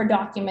for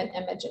document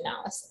image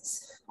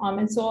analysis.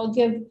 And so I'll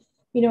give,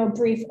 you know, a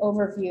brief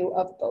overview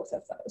of both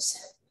of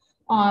those.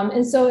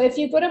 And so if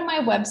you go to my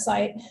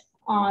website,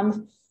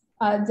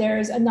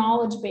 there's a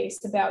knowledge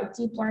base about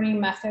deep learning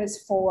methods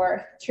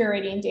for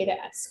curating data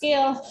at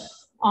scale.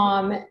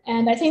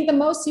 And I think the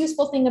most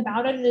useful thing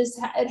about it is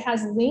it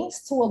has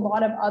links to a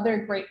lot of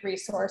other great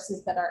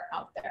resources that are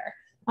out there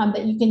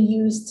that you can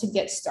use to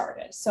get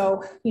started.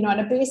 So, you know, at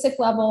a basic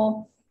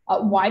level,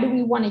 why do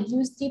we want to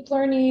use deep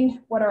learning?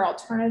 What are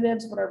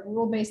alternatives? What are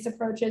rule-based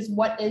approaches?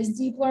 What is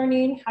deep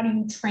learning? How do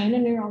you train a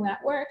neural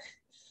network?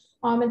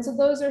 And so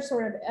those are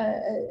sort of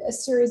a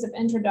series of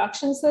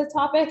introductions to the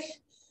topic.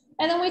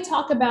 And then we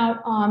talk about,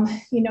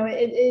 you know,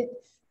 it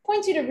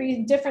points you to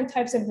read different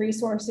types of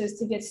resources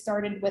to get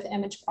started with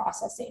image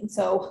processing.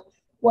 So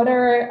what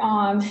are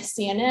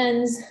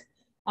CNNs?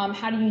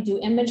 How do you do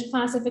image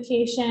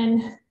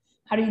classification?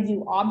 How do you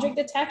do object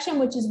detection,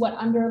 which is what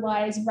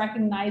underlies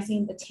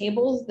recognizing the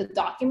tables, the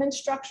document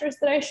structures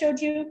that I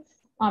showed you.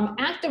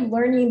 Active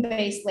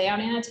learning-based layout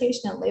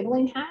annotation and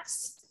labeling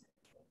hacks.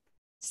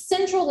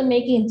 Central to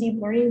making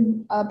deep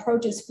learning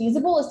approaches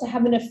feasible is to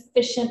have an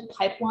efficient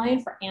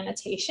pipeline for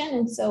annotation.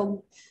 And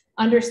so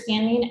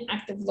understanding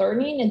active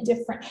learning and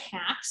different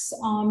hacks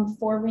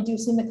for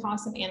reducing the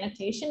cost of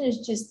annotation is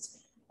just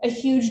a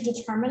huge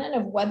determinant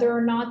of whether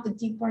or not the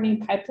deep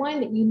learning pipeline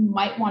that you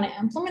might want to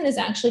implement is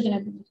actually going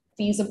to be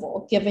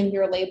feasible given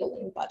your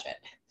labeling budget.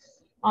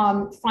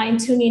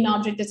 Fine-tuning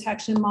object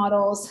detection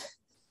models,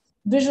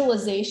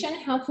 visualization,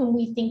 how can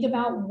we think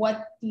about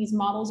what these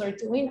models are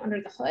doing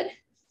under the hood?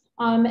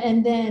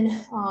 And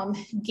then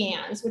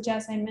GANs, which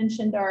as I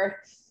mentioned are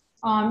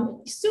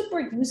super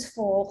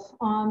useful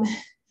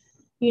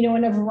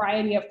in a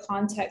variety of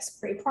contexts,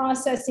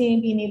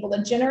 pre-processing, being able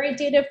to generate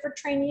data for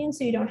training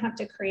so you don't have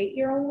to create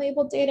your own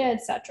labeled data,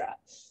 etc.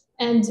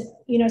 And, so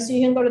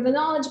you can go to the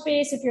knowledge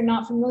base. If you're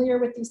not familiar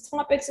with these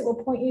topics, it will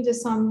point you to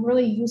some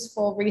really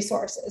useful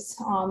resources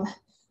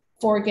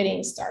for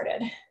getting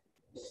started.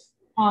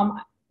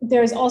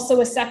 There's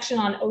also a section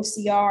on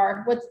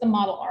OCR. What's the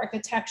model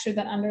architecture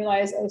that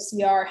underlies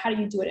OCR? How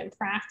do you do it in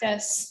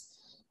practice?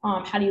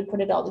 How do you put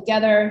it all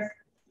together?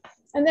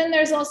 And then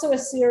there's also a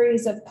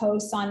series of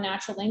posts on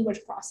natural language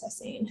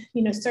processing,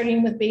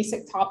 starting with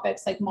basic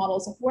topics like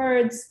models of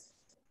words,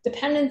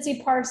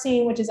 dependency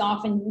parsing, which is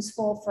often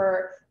useful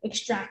for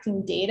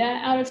extracting data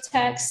out of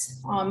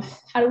text.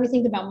 How do we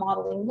think about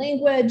modeling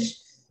language,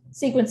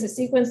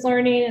 sequence-to-sequence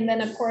learning, and then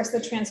of course the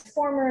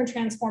transformer and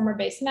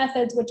transformer-based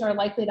methods, which are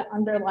likely to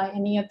underlie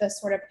any of the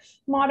sort of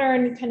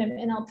modern kind of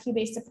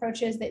NLP-based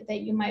approaches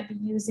that you might be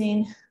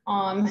using.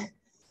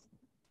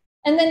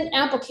 And then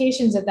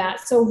applications of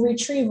that. So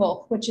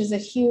retrieval, which is a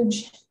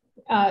huge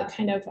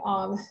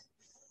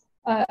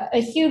a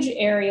huge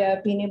area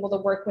of being able to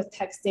work with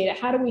text data.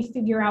 How do we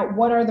figure out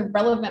what are the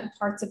relevant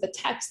parts of the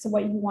text to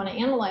what you want to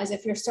analyze?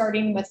 If you're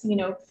starting with,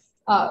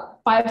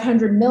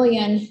 500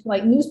 million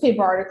like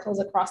newspaper articles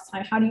across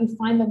time, how do you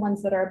find the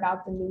ones that are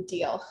about the New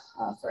Deal,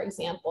 for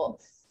example?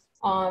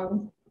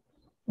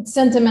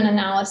 Sentiment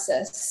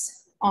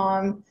analysis,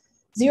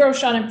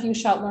 zero-shot and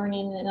few-shot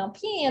learning in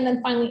NLP, and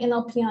then finally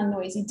NLP on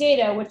noisy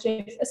data, which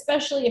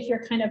especially if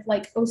you're kind of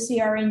like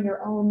OCR in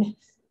your own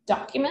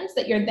documents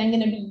that you're then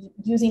going to be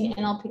using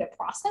NLP to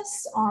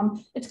process,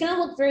 it's going to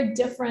look very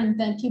different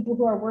than people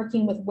who are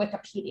working with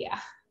Wikipedia,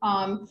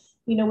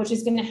 which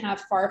is going to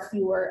have far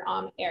fewer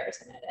errors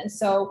in it. And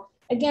so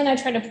again, I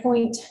try to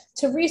point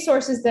to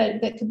resources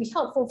that could be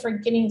helpful for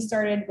getting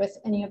started with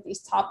any of these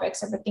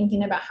topics or for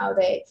thinking about how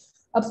they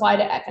apply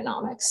to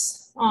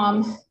economics.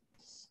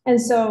 And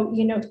so,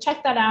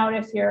 check that out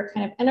if you're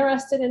kind of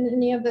interested in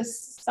any of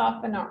this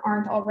stuff and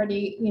aren't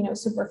already,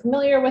 super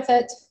familiar with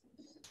it.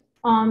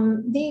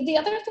 The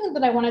other thing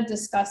that I want to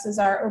discuss is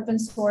our open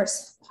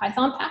source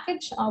Python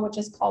package, which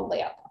is called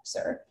Layout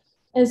Parser.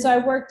 And so I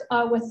worked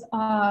with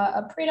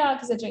a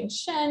pre-doc, Zijing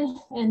Shen,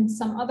 and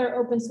some other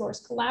open source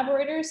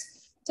collaborators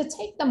to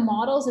take the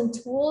models and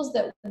tools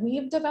that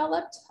we've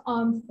developed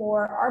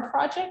for our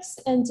projects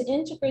and to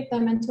integrate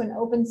them into an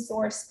open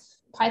source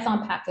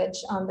Python package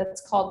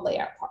that's called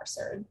Layout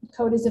Parser.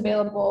 Code is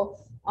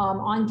available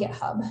on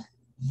GitHub.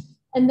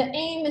 And the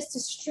aim is to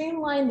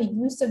streamline the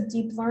use of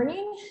deep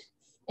learning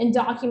and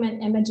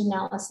document image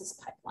analysis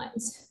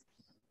pipelines.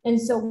 And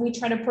so we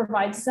try to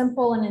provide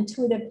simple and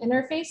intuitive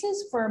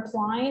interfaces for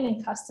applying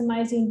and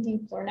customizing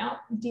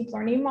deep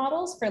learning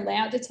models for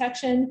layout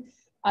detection,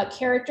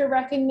 character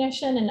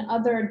recognition, and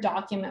other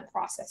document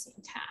processing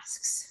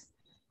tasks.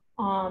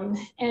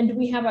 And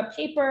we have a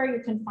paper,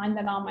 you can find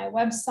that on my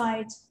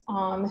website,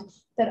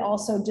 that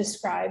also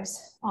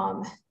describes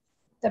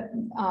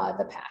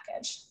the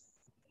package.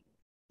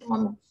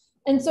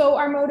 And so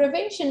our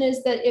motivation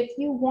is that if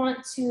you want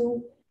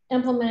to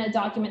implement a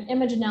document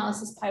image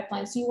analysis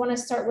pipeline, so you want to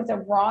start with a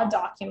raw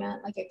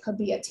document, like it could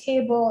be a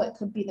table, it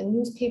could be the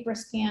newspaper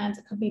scans,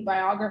 it could be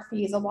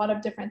biographies, a lot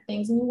of different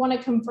things, and you want to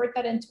convert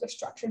that into a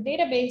structured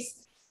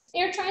database.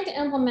 You're trying to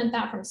implement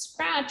that from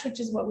scratch, which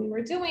is what we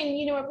were doing.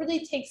 It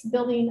really takes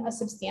building a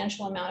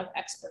substantial amount of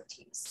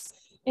expertise.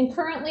 And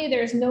currently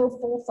there's no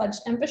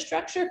full-fledged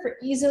infrastructure for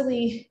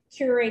easily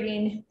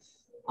curating,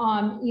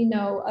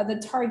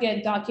 the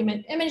target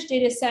document image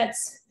data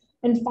sets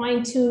and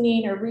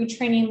fine-tuning or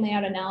retraining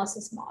layout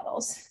analysis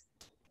models.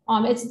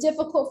 It's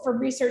difficult for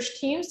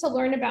research teams to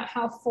learn about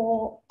how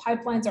full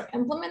pipelines are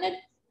implemented,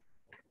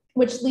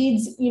 which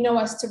leads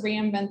us to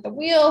reinvent the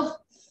wheel,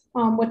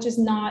 which is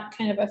not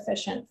kind of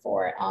efficient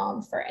for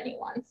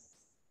anyone.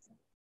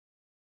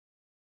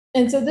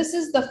 And so this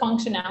is the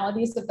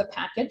functionalities of the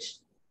package.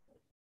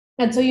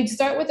 And so you'd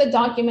start with a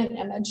document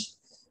image,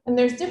 and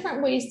there's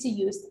different ways to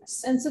use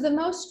this. And so the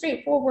most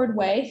straightforward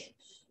way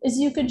is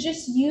you could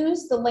just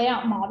use the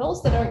layout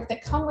models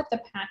that come with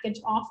the package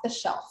off the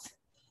shelf.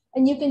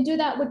 And you can do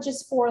that with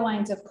just 4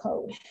 lines of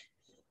code.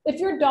 If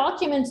your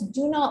documents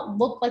do not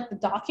look like the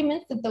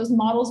documents that those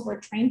models were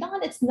trained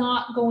on, it's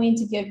not going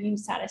to give you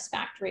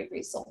satisfactory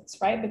results,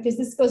 right? Because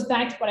this goes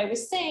back to what I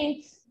was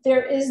saying,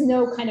 there is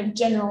no kind of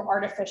general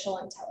artificial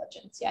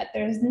intelligence yet.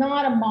 There's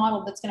not a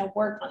model that's going to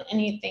work on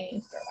anything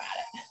you throw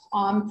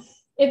at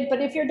it.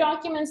 But if your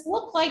documents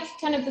look like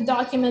kind of the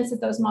documents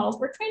that those models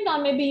were trained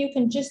on, maybe you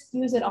can just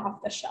use it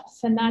off the shelf.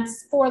 And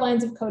that's 4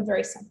 lines of code,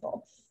 very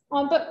simple.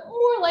 But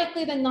more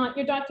likely than not,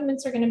 your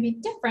documents are going to be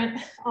different.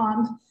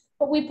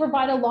 But we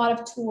provide a lot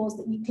of tools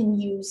that you can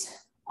use.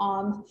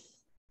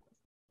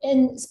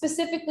 And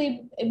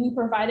specifically, we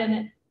provide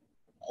an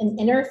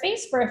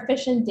interface for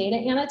efficient data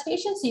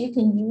annotation. So you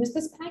can use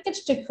this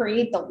package to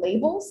create the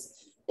labels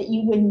that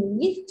you would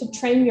need to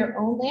train your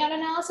own layout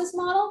analysis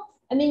model.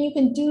 And then you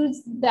can do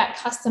that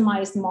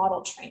customized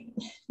model training.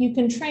 You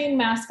can train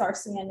MaskR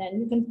CNN.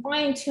 You can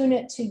fine tune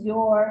it to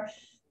your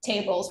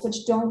tables,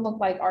 which don't look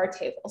like our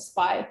tables,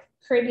 by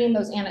creating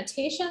those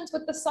annotations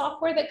with the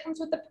software that comes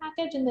with the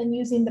package, and then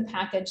using the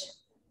package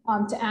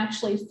to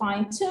actually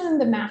fine tune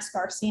the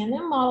MaskR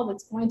CNN model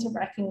that's going to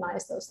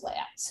recognize those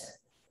layouts.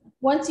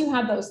 Once you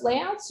have those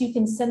layouts, you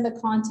can send the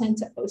content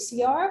to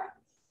OCR.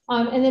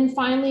 And then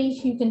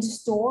finally, you can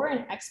store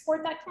and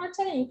export that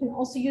content. And you can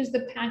also use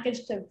the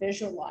package to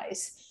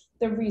visualize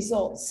the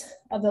results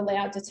of the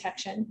layout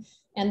detection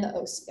and the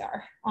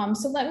OCR.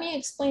 So let me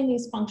explain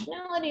these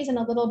functionalities in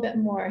a little bit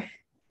more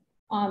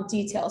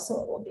detail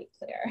so it will be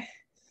clear.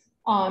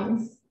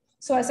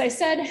 So as I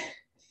said,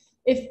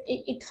 if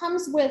it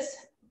comes with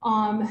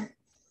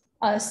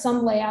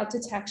some layout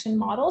detection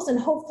models, and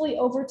hopefully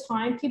over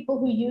time, people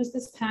who use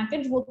this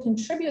package will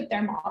contribute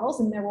their models,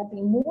 and there will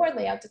be more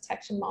layout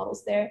detection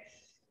models there.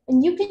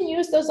 And you can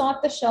use those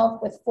off the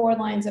shelf with 4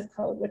 lines of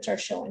code, which are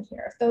shown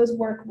here. If those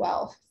work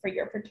well for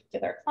your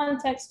particular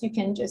context, you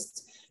can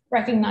just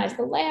recognize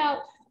the layout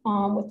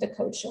with the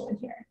code shown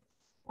here.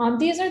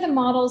 These are the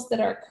models that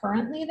are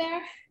currently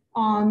there.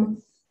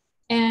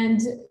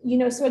 And, you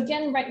know, so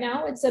again, right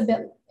now it's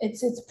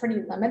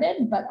pretty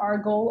limited, but our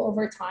goal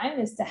over time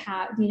is to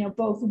have, you know,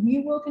 both we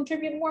will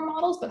contribute more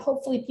models, but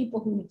hopefully people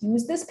who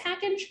use this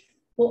package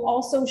will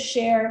also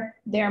share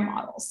their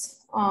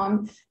models,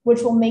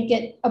 which will make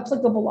it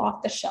applicable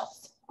off the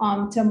shelf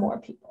to more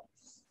people.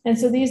 And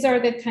so these are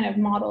the kind of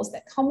models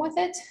that come with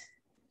it.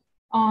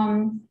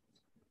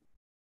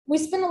 We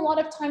spend a lot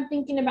of time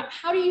thinking about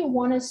how do you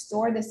want to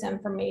store this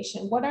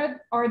information? What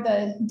are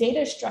the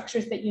data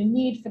structures that you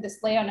need for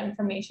this layout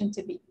information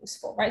to be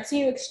useful, right? So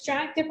you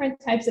extract different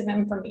types of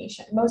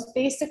information. Most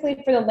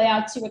basically for the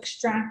layouts, you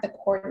extract the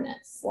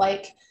coordinates.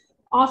 Like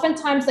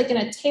oftentimes, like in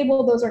a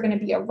table, those are going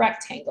to be a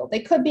rectangle. They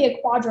could be a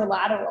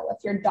quadrilateral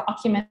if your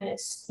document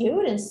is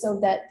skewed, and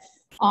so that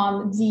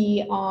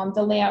the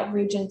layout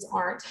regions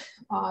aren't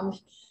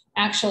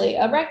actually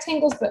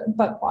rectangles,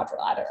 but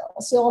quadrilateral.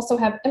 So you also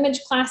have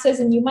image classes,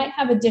 and you might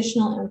have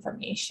additional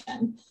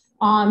information.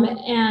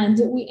 And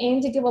we aim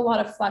to give a lot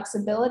of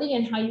flexibility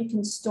in how you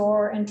can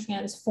store and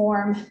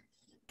transform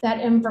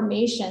that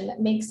information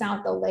that makes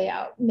up the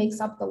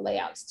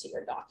layouts to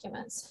your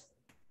documents.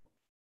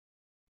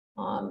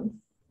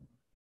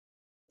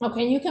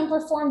 Okay, and you can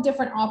perform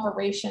different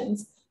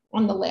operations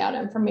on the layout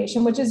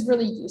information, which is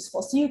really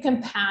useful. So you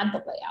can pad the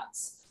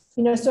layouts.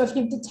 You know, so if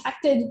you've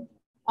detected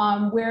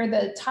where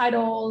the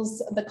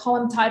titles, the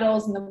column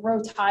titles and the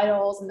row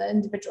titles and the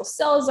individual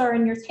cells are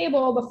in your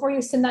table, before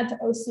you send that to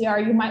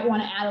OCR, you might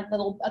want to add a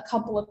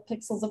couple of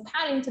pixels of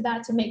padding to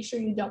that to make sure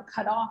you don't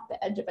cut off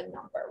the edge of a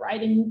number,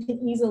 right? And you can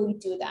easily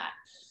do that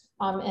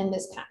in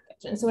this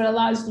package. And so it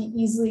allows you to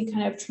easily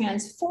kind of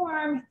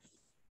transform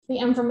the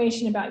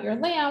information about your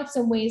layouts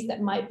in ways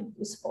that might be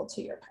useful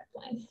to your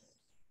pipeline.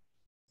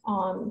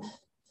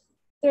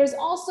 There's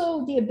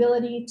also the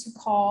ability to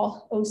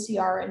call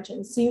OCR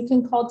engines. So you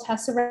can call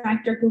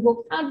Tesseract or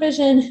Google Cloud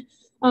Vision.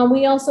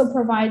 We also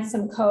provide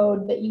some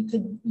code that you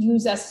could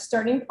use as a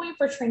starting point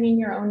for training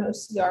your own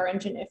OCR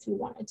engine if you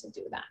wanted to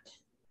do that.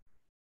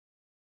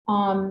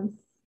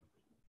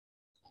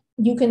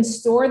 You can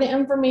store the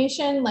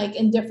information like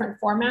in different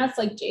formats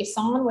like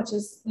JSON, which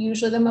is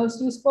usually the most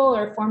useful,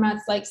 or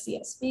formats like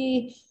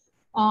CSV.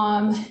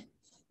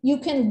 You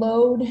can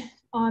load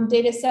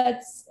data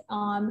sets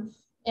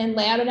in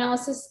layout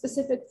analysis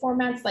specific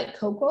formats like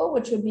COCO,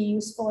 which would be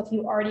useful if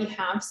you already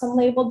have some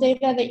labeled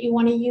data that you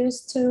want to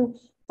use to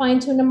fine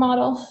tune a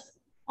model.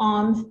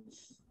 And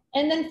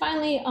then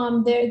finally,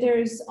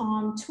 there's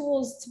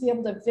tools to be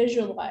able to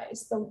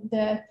visualize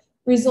the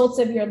results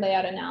of your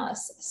layout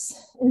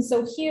analysis. And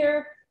so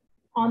here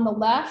on the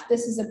left,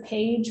 this is a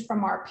page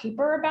from our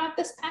paper about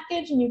this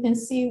package. And you can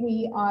see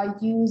we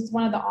used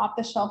one of the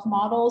off-the-shelf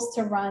models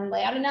to run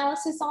layout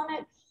analysis on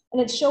it.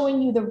 And it's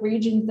showing you the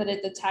regions that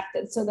it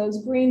detected. So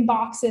those green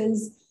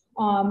boxes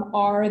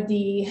are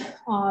the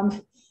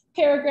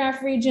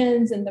paragraph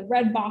regions, and the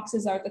red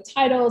boxes are the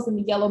titles, and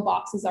the yellow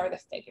boxes are the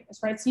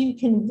figures, right? So you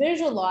can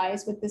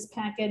visualize with this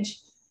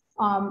package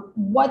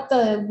what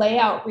the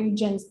layout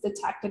regions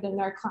detected in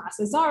their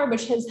classes are,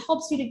 which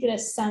helps you to get a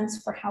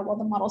sense for how well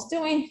the model's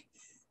doing.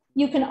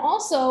 You can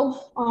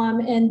also,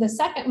 in the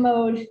second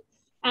mode,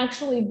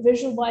 actually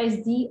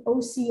visualize the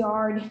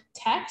OCR'd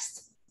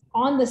text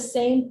on the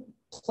same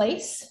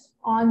place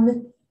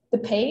on the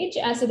page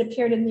as it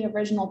appeared in the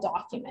original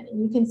document.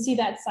 And you can see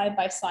that side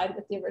by side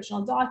with the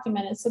original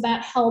document. And so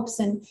that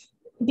helps in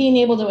being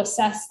able to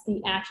assess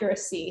the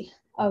accuracy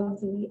of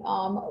the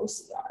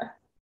OCR.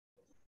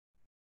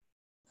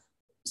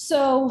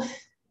 So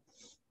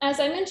as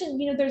I mentioned,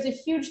 you know, there's a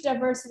huge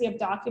diversity of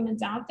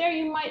documents out there.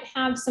 You might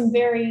have some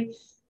very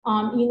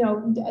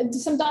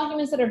some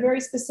documents that are very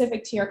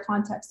specific to your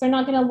context. They're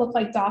not going to look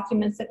like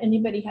documents that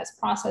anybody has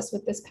processed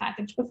with this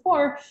package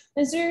before.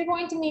 And so you're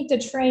going to need to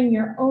train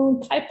your own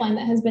pipeline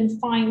that has been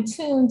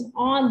fine-tuned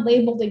on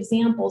labeled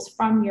examples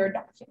from your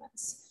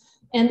documents.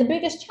 And the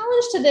biggest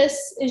challenge to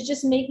this is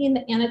just making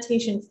the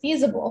annotation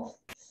feasible.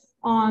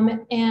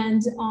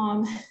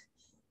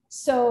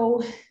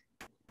 So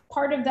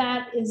part of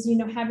that is,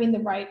 having the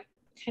right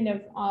kind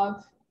of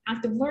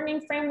active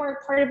learning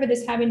framework. Part of it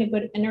is having a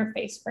good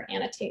interface for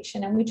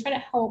annotation. And we try to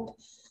help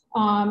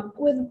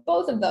with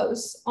both of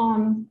those.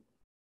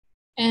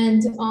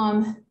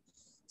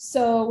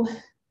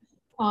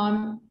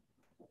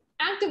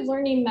 Active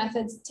learning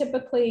methods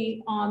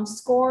typically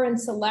score and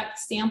select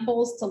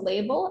samples to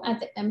label at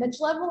the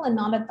image level and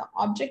not at the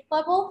object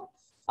level.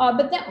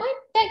 But we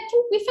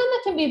found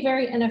that can be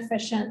very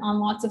inefficient on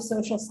lots of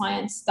social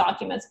science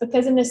documents,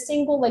 because in a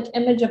single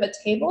image of a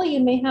table, you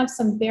may have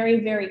some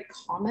very, very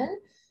common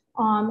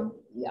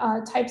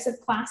types of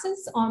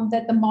classes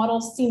that the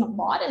models seen a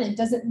lot, and it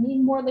doesn't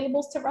need more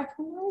labels to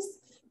recognize.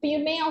 But you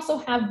may also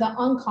have the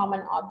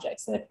uncommon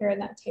objects that appear in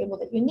that table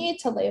that you need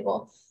to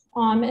label.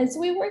 And so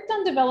we worked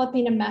on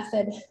developing a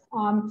method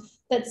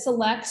that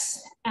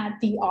selects at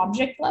the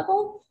object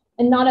level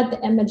and not at the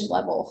image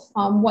level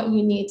what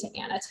you need to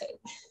annotate.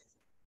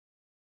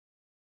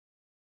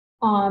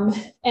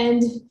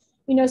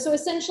 So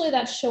essentially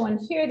that's shown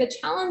here. The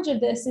challenge of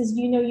this is,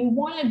 you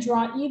want to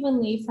draw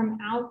evenly from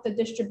out the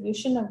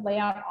distribution of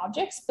layout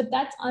objects, but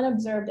that's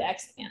unobserved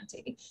ex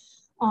ante.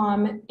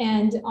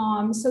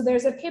 So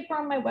there's a paper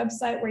on my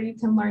website where you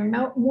can learn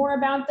more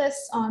about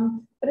this.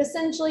 But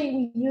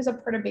essentially, we use a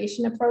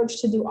perturbation approach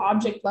to do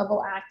object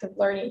level active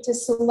learning to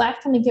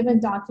select in a given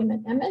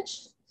document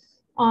image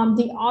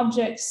the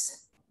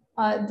objects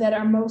that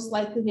are most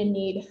likely to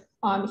need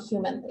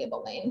human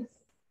labeling.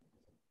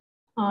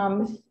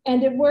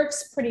 And it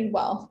works pretty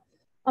well.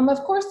 Of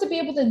course, to be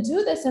able to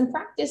do this in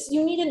practice,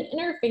 you need an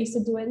interface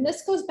to do it. And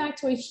this goes back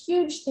to a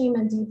huge theme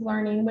in deep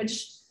learning,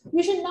 which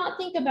you should not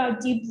think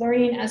about deep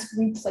learning as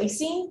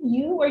replacing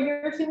you or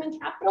your human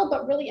capital,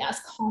 but really as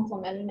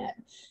complementing it.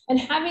 And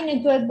having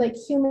a good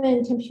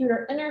human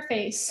computer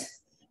interface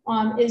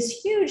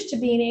is huge to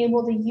being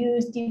able to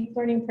use deep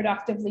learning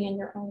productively in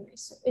your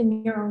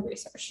own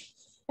research.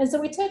 And so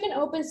we took an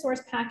open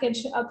source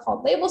package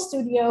called Label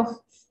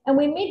Studio, and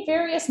we made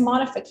various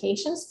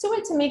modifications to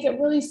it to make it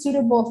really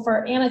suitable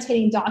for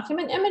annotating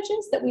document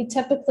images that we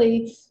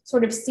typically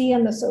sort of see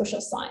in the social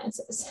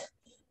sciences.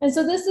 And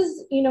so this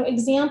is,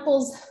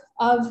 examples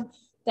of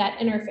that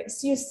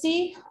interface. You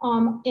see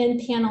in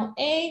panel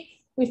A,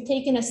 we've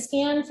taken a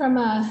scan from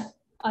a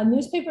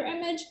newspaper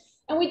image,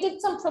 and we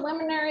did some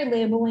preliminary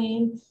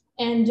labeling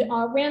and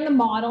ran the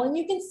model, and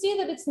you can see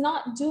that it's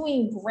not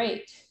doing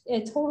great.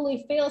 It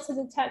totally fails to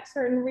detect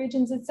certain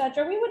regions, et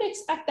cetera. We would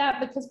expect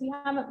that because we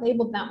haven't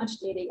labeled that much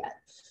data yet.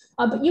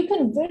 But you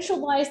can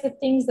visualize the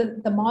things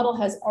that the model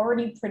has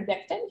already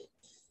predicted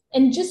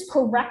and just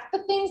correct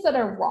the things that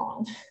are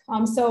wrong.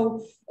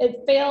 So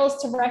it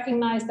fails to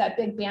recognize that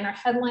big banner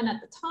headline at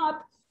the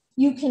top.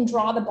 You can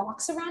draw the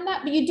box around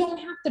that, but you don't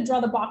have to draw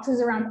the boxes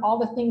around all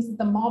the things that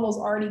the model's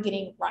already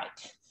getting right.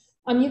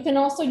 You can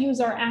also use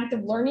our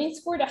active learning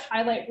score to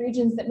highlight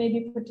regions that may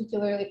be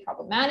particularly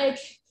problematic.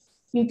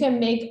 You can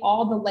make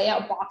all the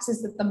layout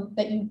boxes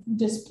that you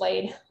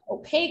displayed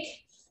opaque,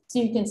 so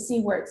you can see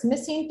where it's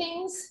missing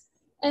things.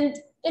 And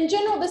in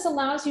general, this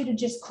allows you to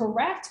just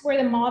correct where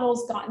the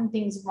model's gotten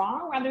things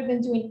wrong rather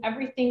than doing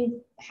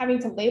everything, having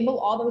to label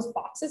all those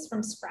boxes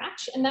from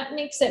scratch. And that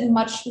makes it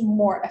much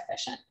more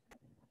efficient.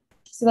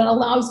 So that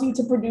allows you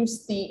to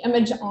produce the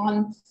image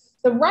on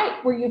the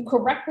right where you've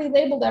correctly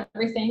labeled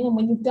everything. And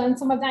when you've done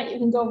some of that, you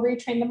can go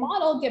retrain the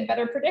model, get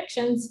better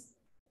predictions,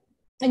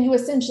 and you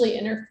essentially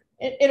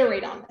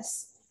iterate on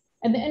this.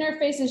 And the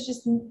interface is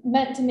just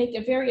meant to make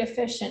it very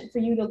efficient for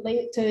you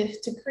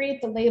to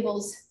create the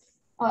labels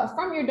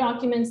from your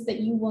documents that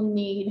you will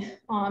need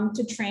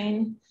to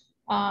train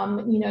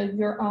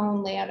your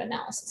own layout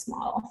analysis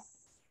model.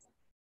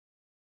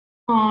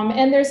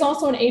 And there's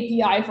also an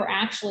API for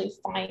actually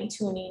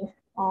fine-tuning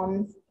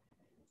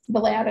the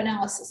layout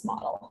analysis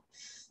model.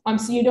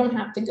 So you don't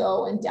have to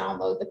go and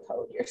download the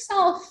code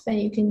yourself,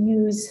 and you can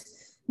use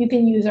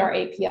our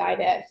API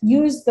to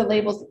use the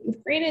labels that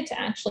you've created to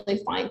actually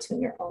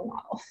fine-tune your own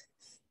model.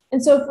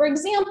 And so, for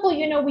example,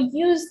 we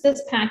use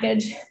this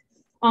package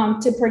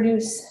to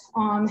produce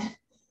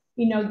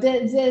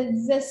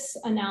this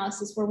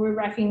analysis where we're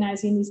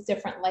recognizing these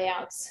different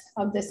layouts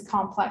of this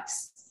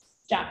complex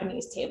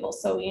Japanese table.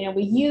 So,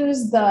 we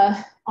use the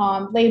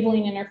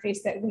labeling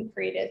interface that we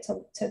created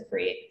to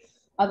create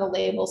the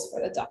labels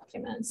for the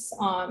documents,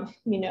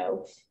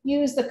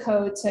 use the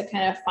code to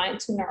kind of fine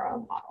tune our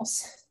own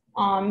models.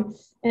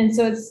 And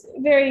so it's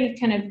very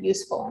kind of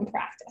useful in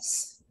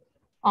practice.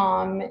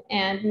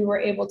 And we were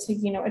able to,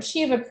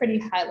 achieve a pretty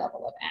high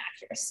level of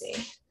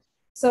accuracy.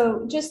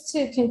 So just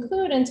to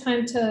conclude, in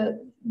time to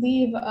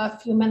leave a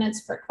few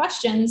minutes for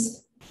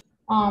questions,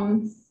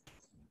 so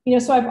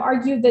I've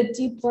argued that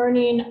deep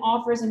learning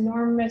offers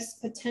enormous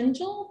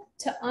potential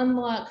to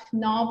unlock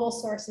novel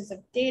sources of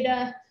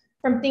data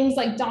from things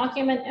like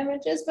document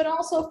images, but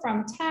also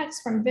from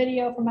text, from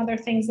video, from other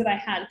things that I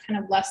had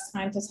kind of less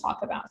time to talk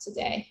about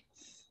today.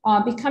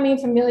 Becoming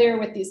familiar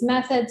with these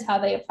methods, how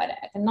they apply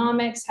to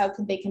economics, how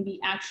they can be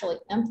actually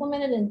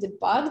implemented and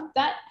debugged,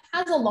 that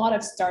has a lot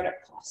of startup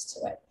costs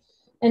to it.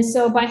 And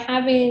so by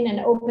having an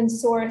open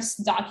source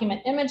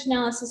document image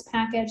analysis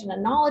package and a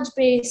knowledge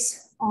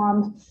base,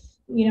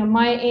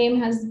 my aim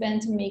has been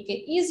to make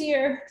it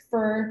easier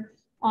for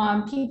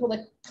people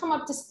to come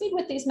up to speed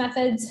with these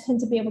methods and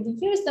to be able to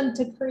use them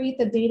to create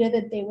the data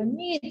that they would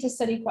need to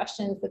study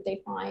questions that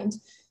they find,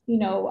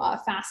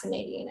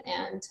 fascinating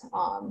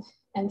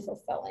and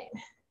fulfilling.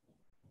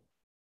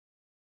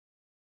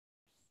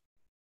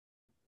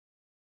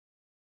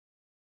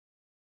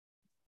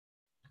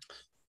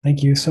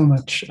 Thank you so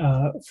much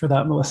for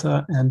that,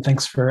 Melissa, and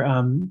thanks for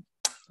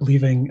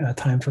leaving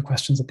time for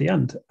questions at the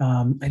end.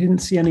 I didn't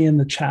see any in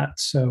the chat,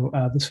 so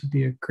this would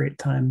be a great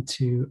time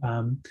to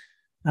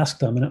ask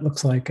them. And it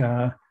looks like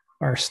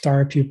our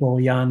star pupil,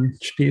 Jan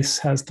Spies,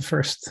 has the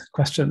first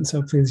question.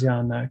 So please,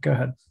 Jan, go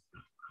ahead.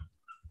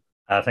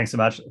 Thanks so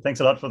much. Thanks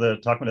a lot for the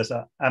talk,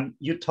 Melissa.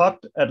 You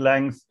talked at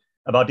length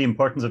about the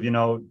importance of,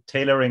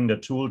 tailoring the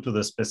tool to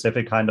the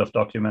specific kind of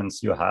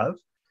documents you have.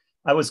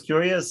 I was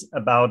curious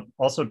about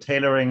also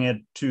tailoring it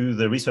to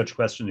the research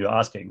question you're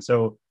asking.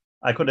 So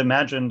I could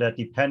imagine that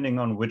depending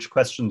on which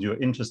questions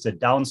you're interested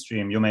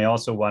downstream, you may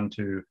also want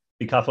to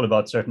be careful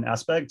about certain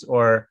aspects.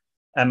 Or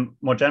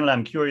more generally,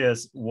 I'm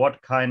curious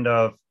what kind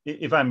of,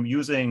 if I'm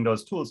using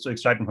those tools to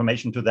extract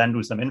information to then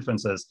do some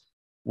inferences,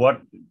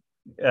 what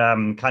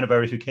kind of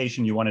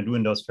verification you want to do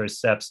in those first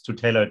steps to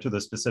tailor it to the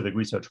specific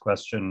research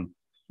question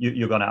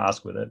you're going to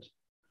ask with it.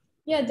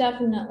 Yeah,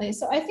 definitely.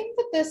 So I think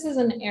that this is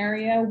an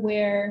area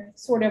where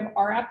sort of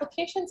our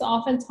applications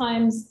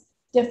oftentimes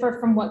differ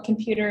from what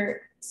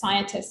computer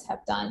scientists have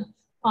done.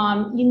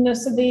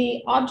 So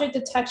the object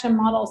detection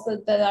models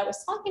that I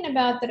was talking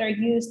about that are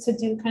used to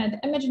do kind of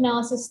the image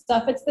analysis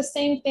stuff, it's the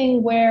same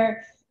thing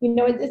where,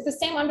 it's the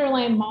same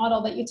underlying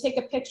model that you take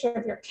a picture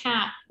of your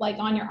cat, like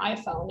on your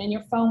iPhone, and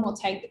your phone will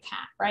tag the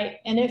cat, right?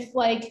 And if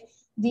like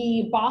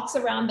the box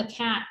around the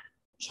cat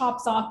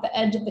chops off the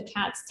edge of the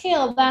cat's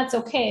tail, that's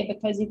okay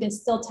because you can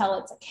still tell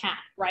it's a cat,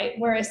 right?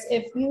 Whereas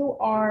if you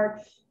are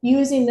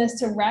using this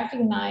to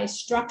recognize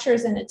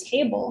structures in a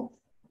table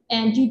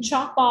and you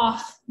chop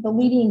off the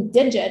leading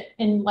digit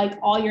in like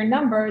all your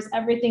numbers,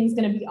 everything's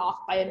going to be off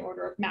by an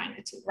order of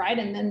magnitude, right?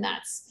 And then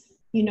that's,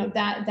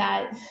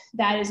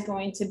 that is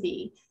going to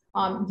be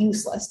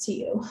useless to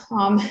you.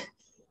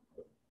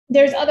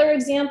 There's other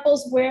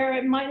examples where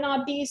it might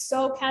not be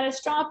so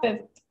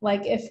catastrophic,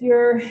 like if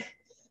you're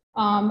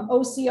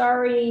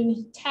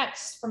OCRing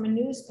text from a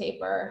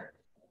newspaper,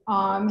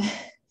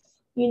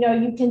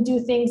 you can do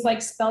things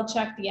like spell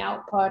check the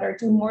output or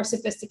do more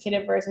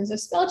sophisticated versions of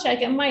spell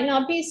check. It might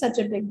not be such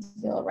a big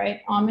deal,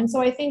 right? And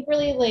so I think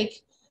really like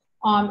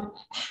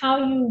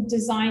how you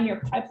design your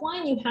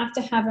pipeline, you have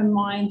to have in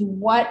mind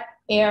what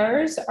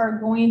errors are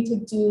going to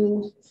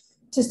do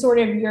to sort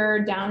of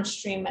your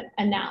downstream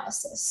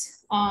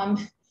analysis.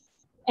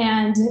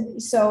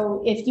 And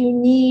so if you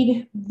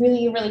need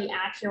really, really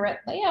accurate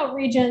layout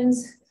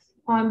regions,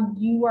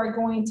 you are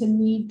going to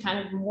need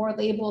kind of more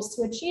labels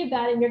to achieve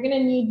that. And you're going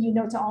to need,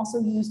 to also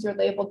use your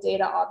label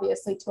data,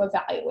 obviously, to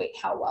evaluate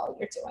how well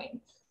you're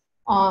doing.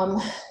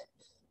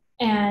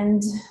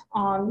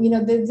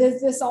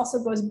 This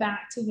also goes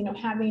back to,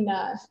 having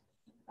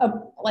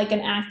like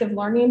an active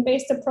learning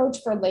based approach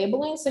for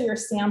labeling. So you're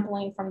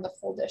sampling from the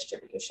full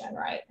distribution,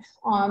 right?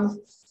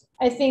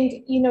 I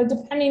think,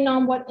 depending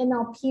on what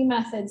NLP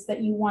methods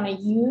that you want to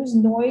use,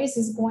 noise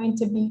is going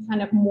to be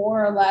kind of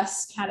more or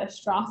less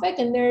catastrophic.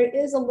 And there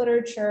is a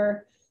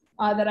literature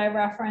that I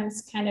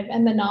reference kind of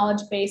in the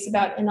knowledge base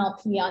about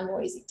NLP on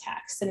noisy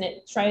text. And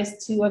it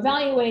tries to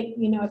evaluate,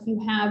 if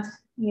you have,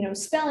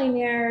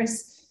 spelling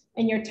errors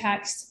in your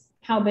text,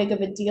 how big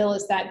of a deal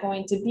is that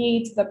going to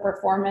be to the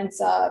performance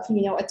of,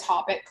 a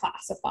topic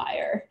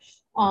classifier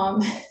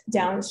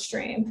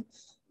downstream.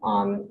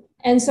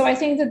 And so I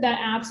think that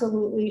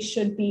absolutely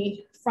should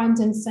be front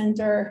and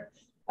center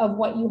of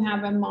what you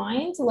have in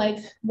mind. Like,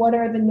 what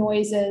are the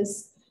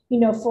noises,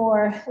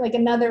 for like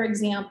another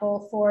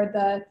example for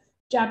the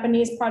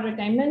Japanese project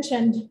I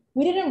mentioned,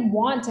 we didn't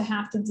want to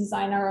have to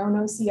design our own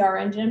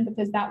OCR engine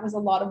because that was a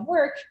lot of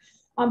work.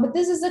 But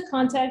this is a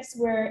context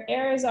where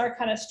errors are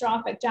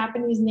catastrophic.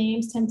 Japanese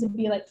names tend to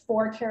be like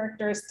 4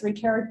 characters, 3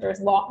 characters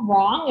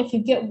wrong. If you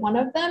get one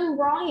of them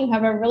wrong, you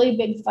have a really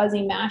big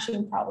fuzzy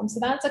mashing problem. So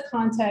that's a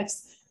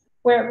context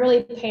where it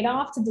really paid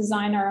off to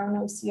design our own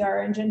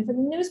OCR engine. For the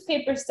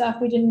newspaper stuff,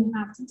 we didn't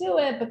have to do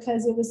it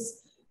because it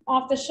was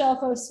off the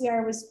shelf.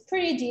 OCR was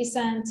pretty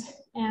decent.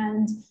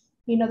 And,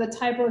 the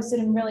typos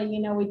didn't really,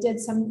 we did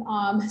some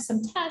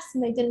tests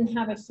and they didn't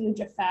have a huge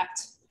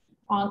effect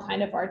on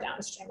kind of our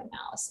downstream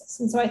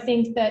analysis. And so I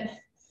think that,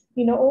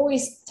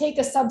 always take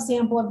a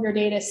subsample of your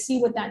data, see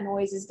what that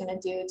noise is going to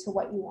do to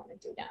what you want to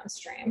do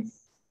downstream.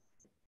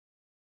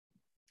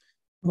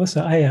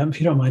 Melissa, if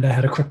you don't mind, I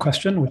had a quick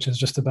question, which is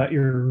just about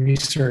your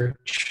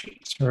research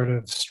sort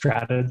of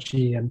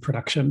strategy and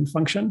production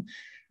function.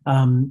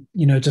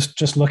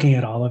 Just looking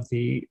at all of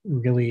the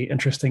really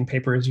interesting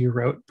papers you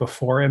wrote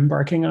before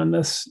embarking on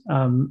this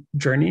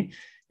journey,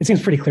 it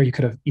seems pretty clear you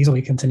could have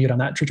easily continued on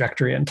that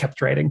trajectory and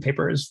kept writing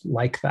papers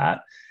like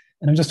that.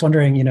 And I'm just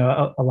wondering,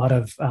 a lot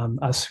of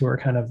us who are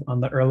kind of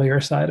on the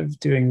earlier side of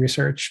doing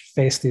research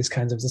face these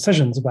kinds of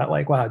decisions about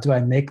like, wow, do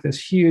I make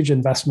this huge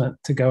investment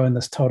to go in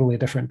this totally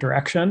different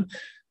direction?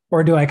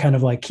 Or do I kind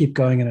of like keep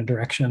going in a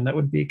direction that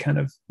would be kind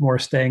of more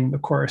staying the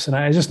course? And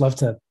I just love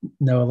to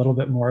know a little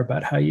bit more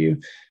about how you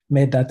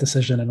made that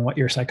decision and what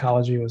your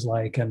psychology was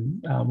like,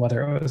 and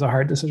whether it was a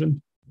hard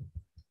decision.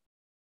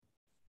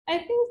 I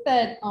think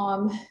that,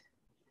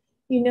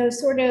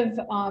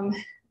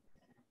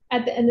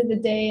 at the end of the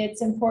day,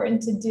 it's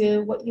important to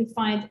do what you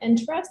find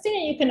interesting.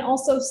 And you can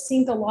also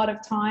sink a lot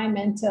of time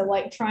into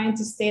like trying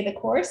to stay the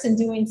course and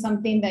doing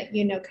something that,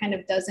 kind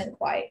of doesn't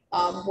quite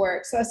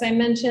work. So as I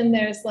mentioned,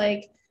 there's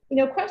like,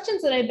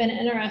 questions that I've been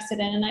interested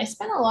in, and I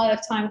spent a lot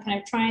of time kind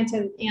of trying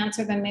to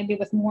answer them maybe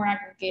with more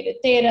aggregated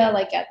data,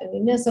 like at the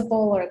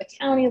municipal or the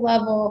county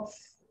level,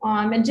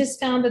 and just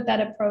found that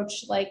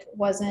approach like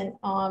wasn't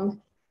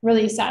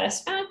really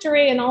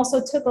satisfactory, and also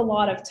took a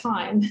lot of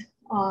time,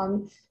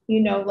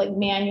 like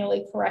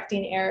manually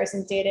correcting errors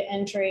and data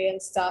entry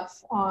and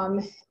stuff.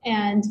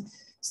 And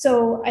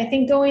so I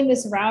think going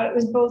this route, it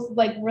was both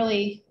like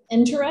really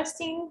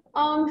interesting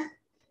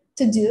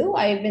to do.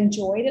 I've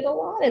enjoyed it a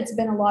lot. It's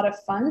been a lot of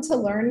fun to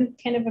learn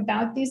kind of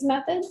about these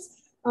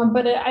methods.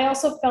 But I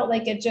also felt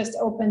like it just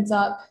opens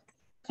up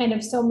kind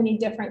of so many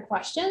different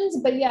questions.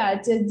 But yeah,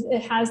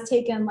 it has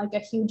taken like a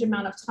huge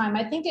amount of time.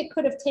 I think it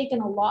could have taken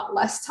a lot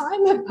less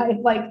time if I'd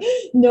like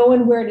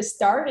known where to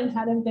start and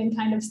hadn't been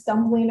kind of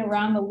stumbling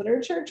around the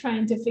literature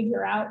trying to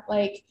figure out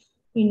like,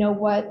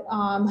 what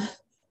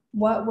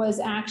was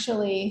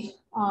actually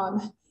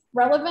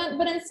relevant.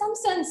 But in some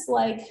sense,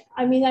 like,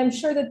 I'm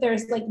sure that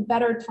there's like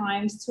better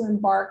times to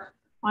embark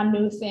on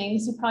new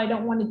things. You probably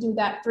don't want to do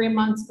that 3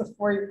 months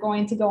before you're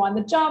going to go on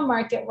the job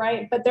market,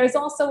 right? But there's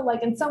also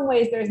like, in some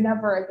ways, there's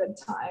never a good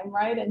time,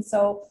 right? And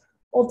so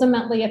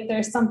ultimately, if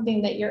there's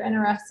something that you're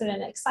interested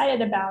and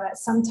excited about at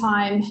some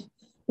time,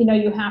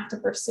 you have to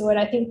pursue it.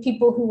 I think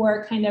people who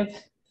are kind of,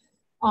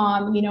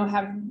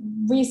 have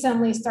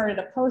recently started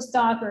a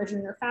postdoc or a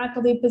junior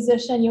faculty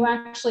position, you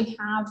actually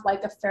have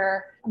like a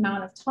fair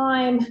amount of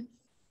time,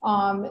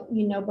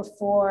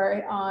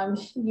 before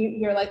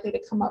you're likely to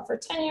come up for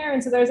tenure.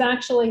 And so there's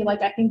actually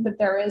like, I think that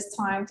there is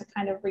time to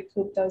kind of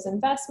recoup those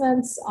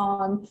investments.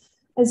 And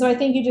so I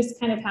think you just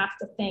kind of have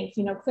to think,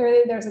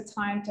 clearly there's a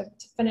time to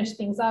finish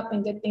things up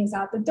and get things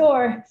out the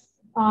door.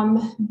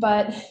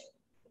 But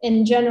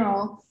in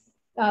general,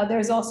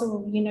 there's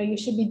also, you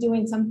should be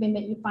doing something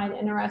that you find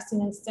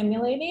interesting and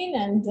stimulating,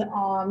 and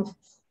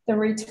the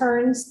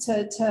returns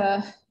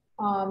to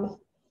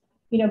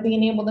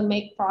being able to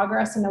make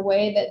progress in a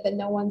way that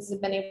no one's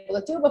been able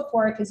to do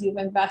before, because you've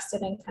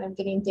invested in kind of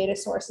getting data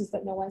sources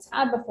that no one's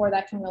had before,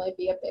 that can really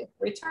be a big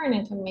return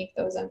and can make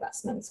those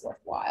investments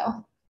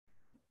worthwhile.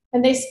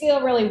 And they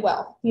scale really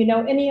well.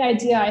 Any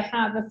idea I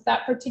have, if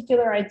that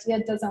particular idea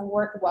doesn't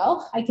work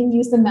well, I can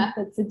use the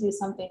method to do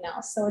something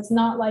else. So it's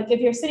not like if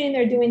you're sitting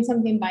there doing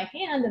something by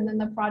hand and then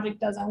the project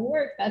doesn't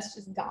work, that's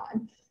just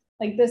gone.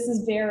 Like this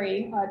is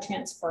very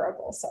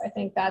transferable. So I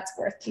think that's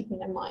worth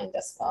keeping in mind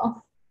as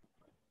well.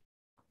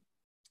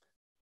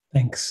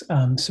 Thanks.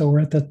 So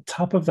we're at the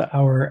top of the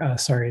hour.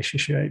 Sorry,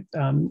 Shishu,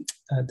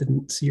 I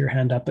didn't see your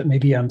hand up, but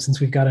maybe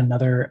since we've got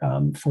another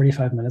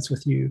 45 minutes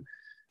with you,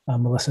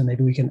 Melissa,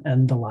 maybe we can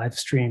end the live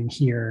stream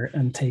here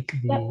and take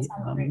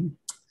the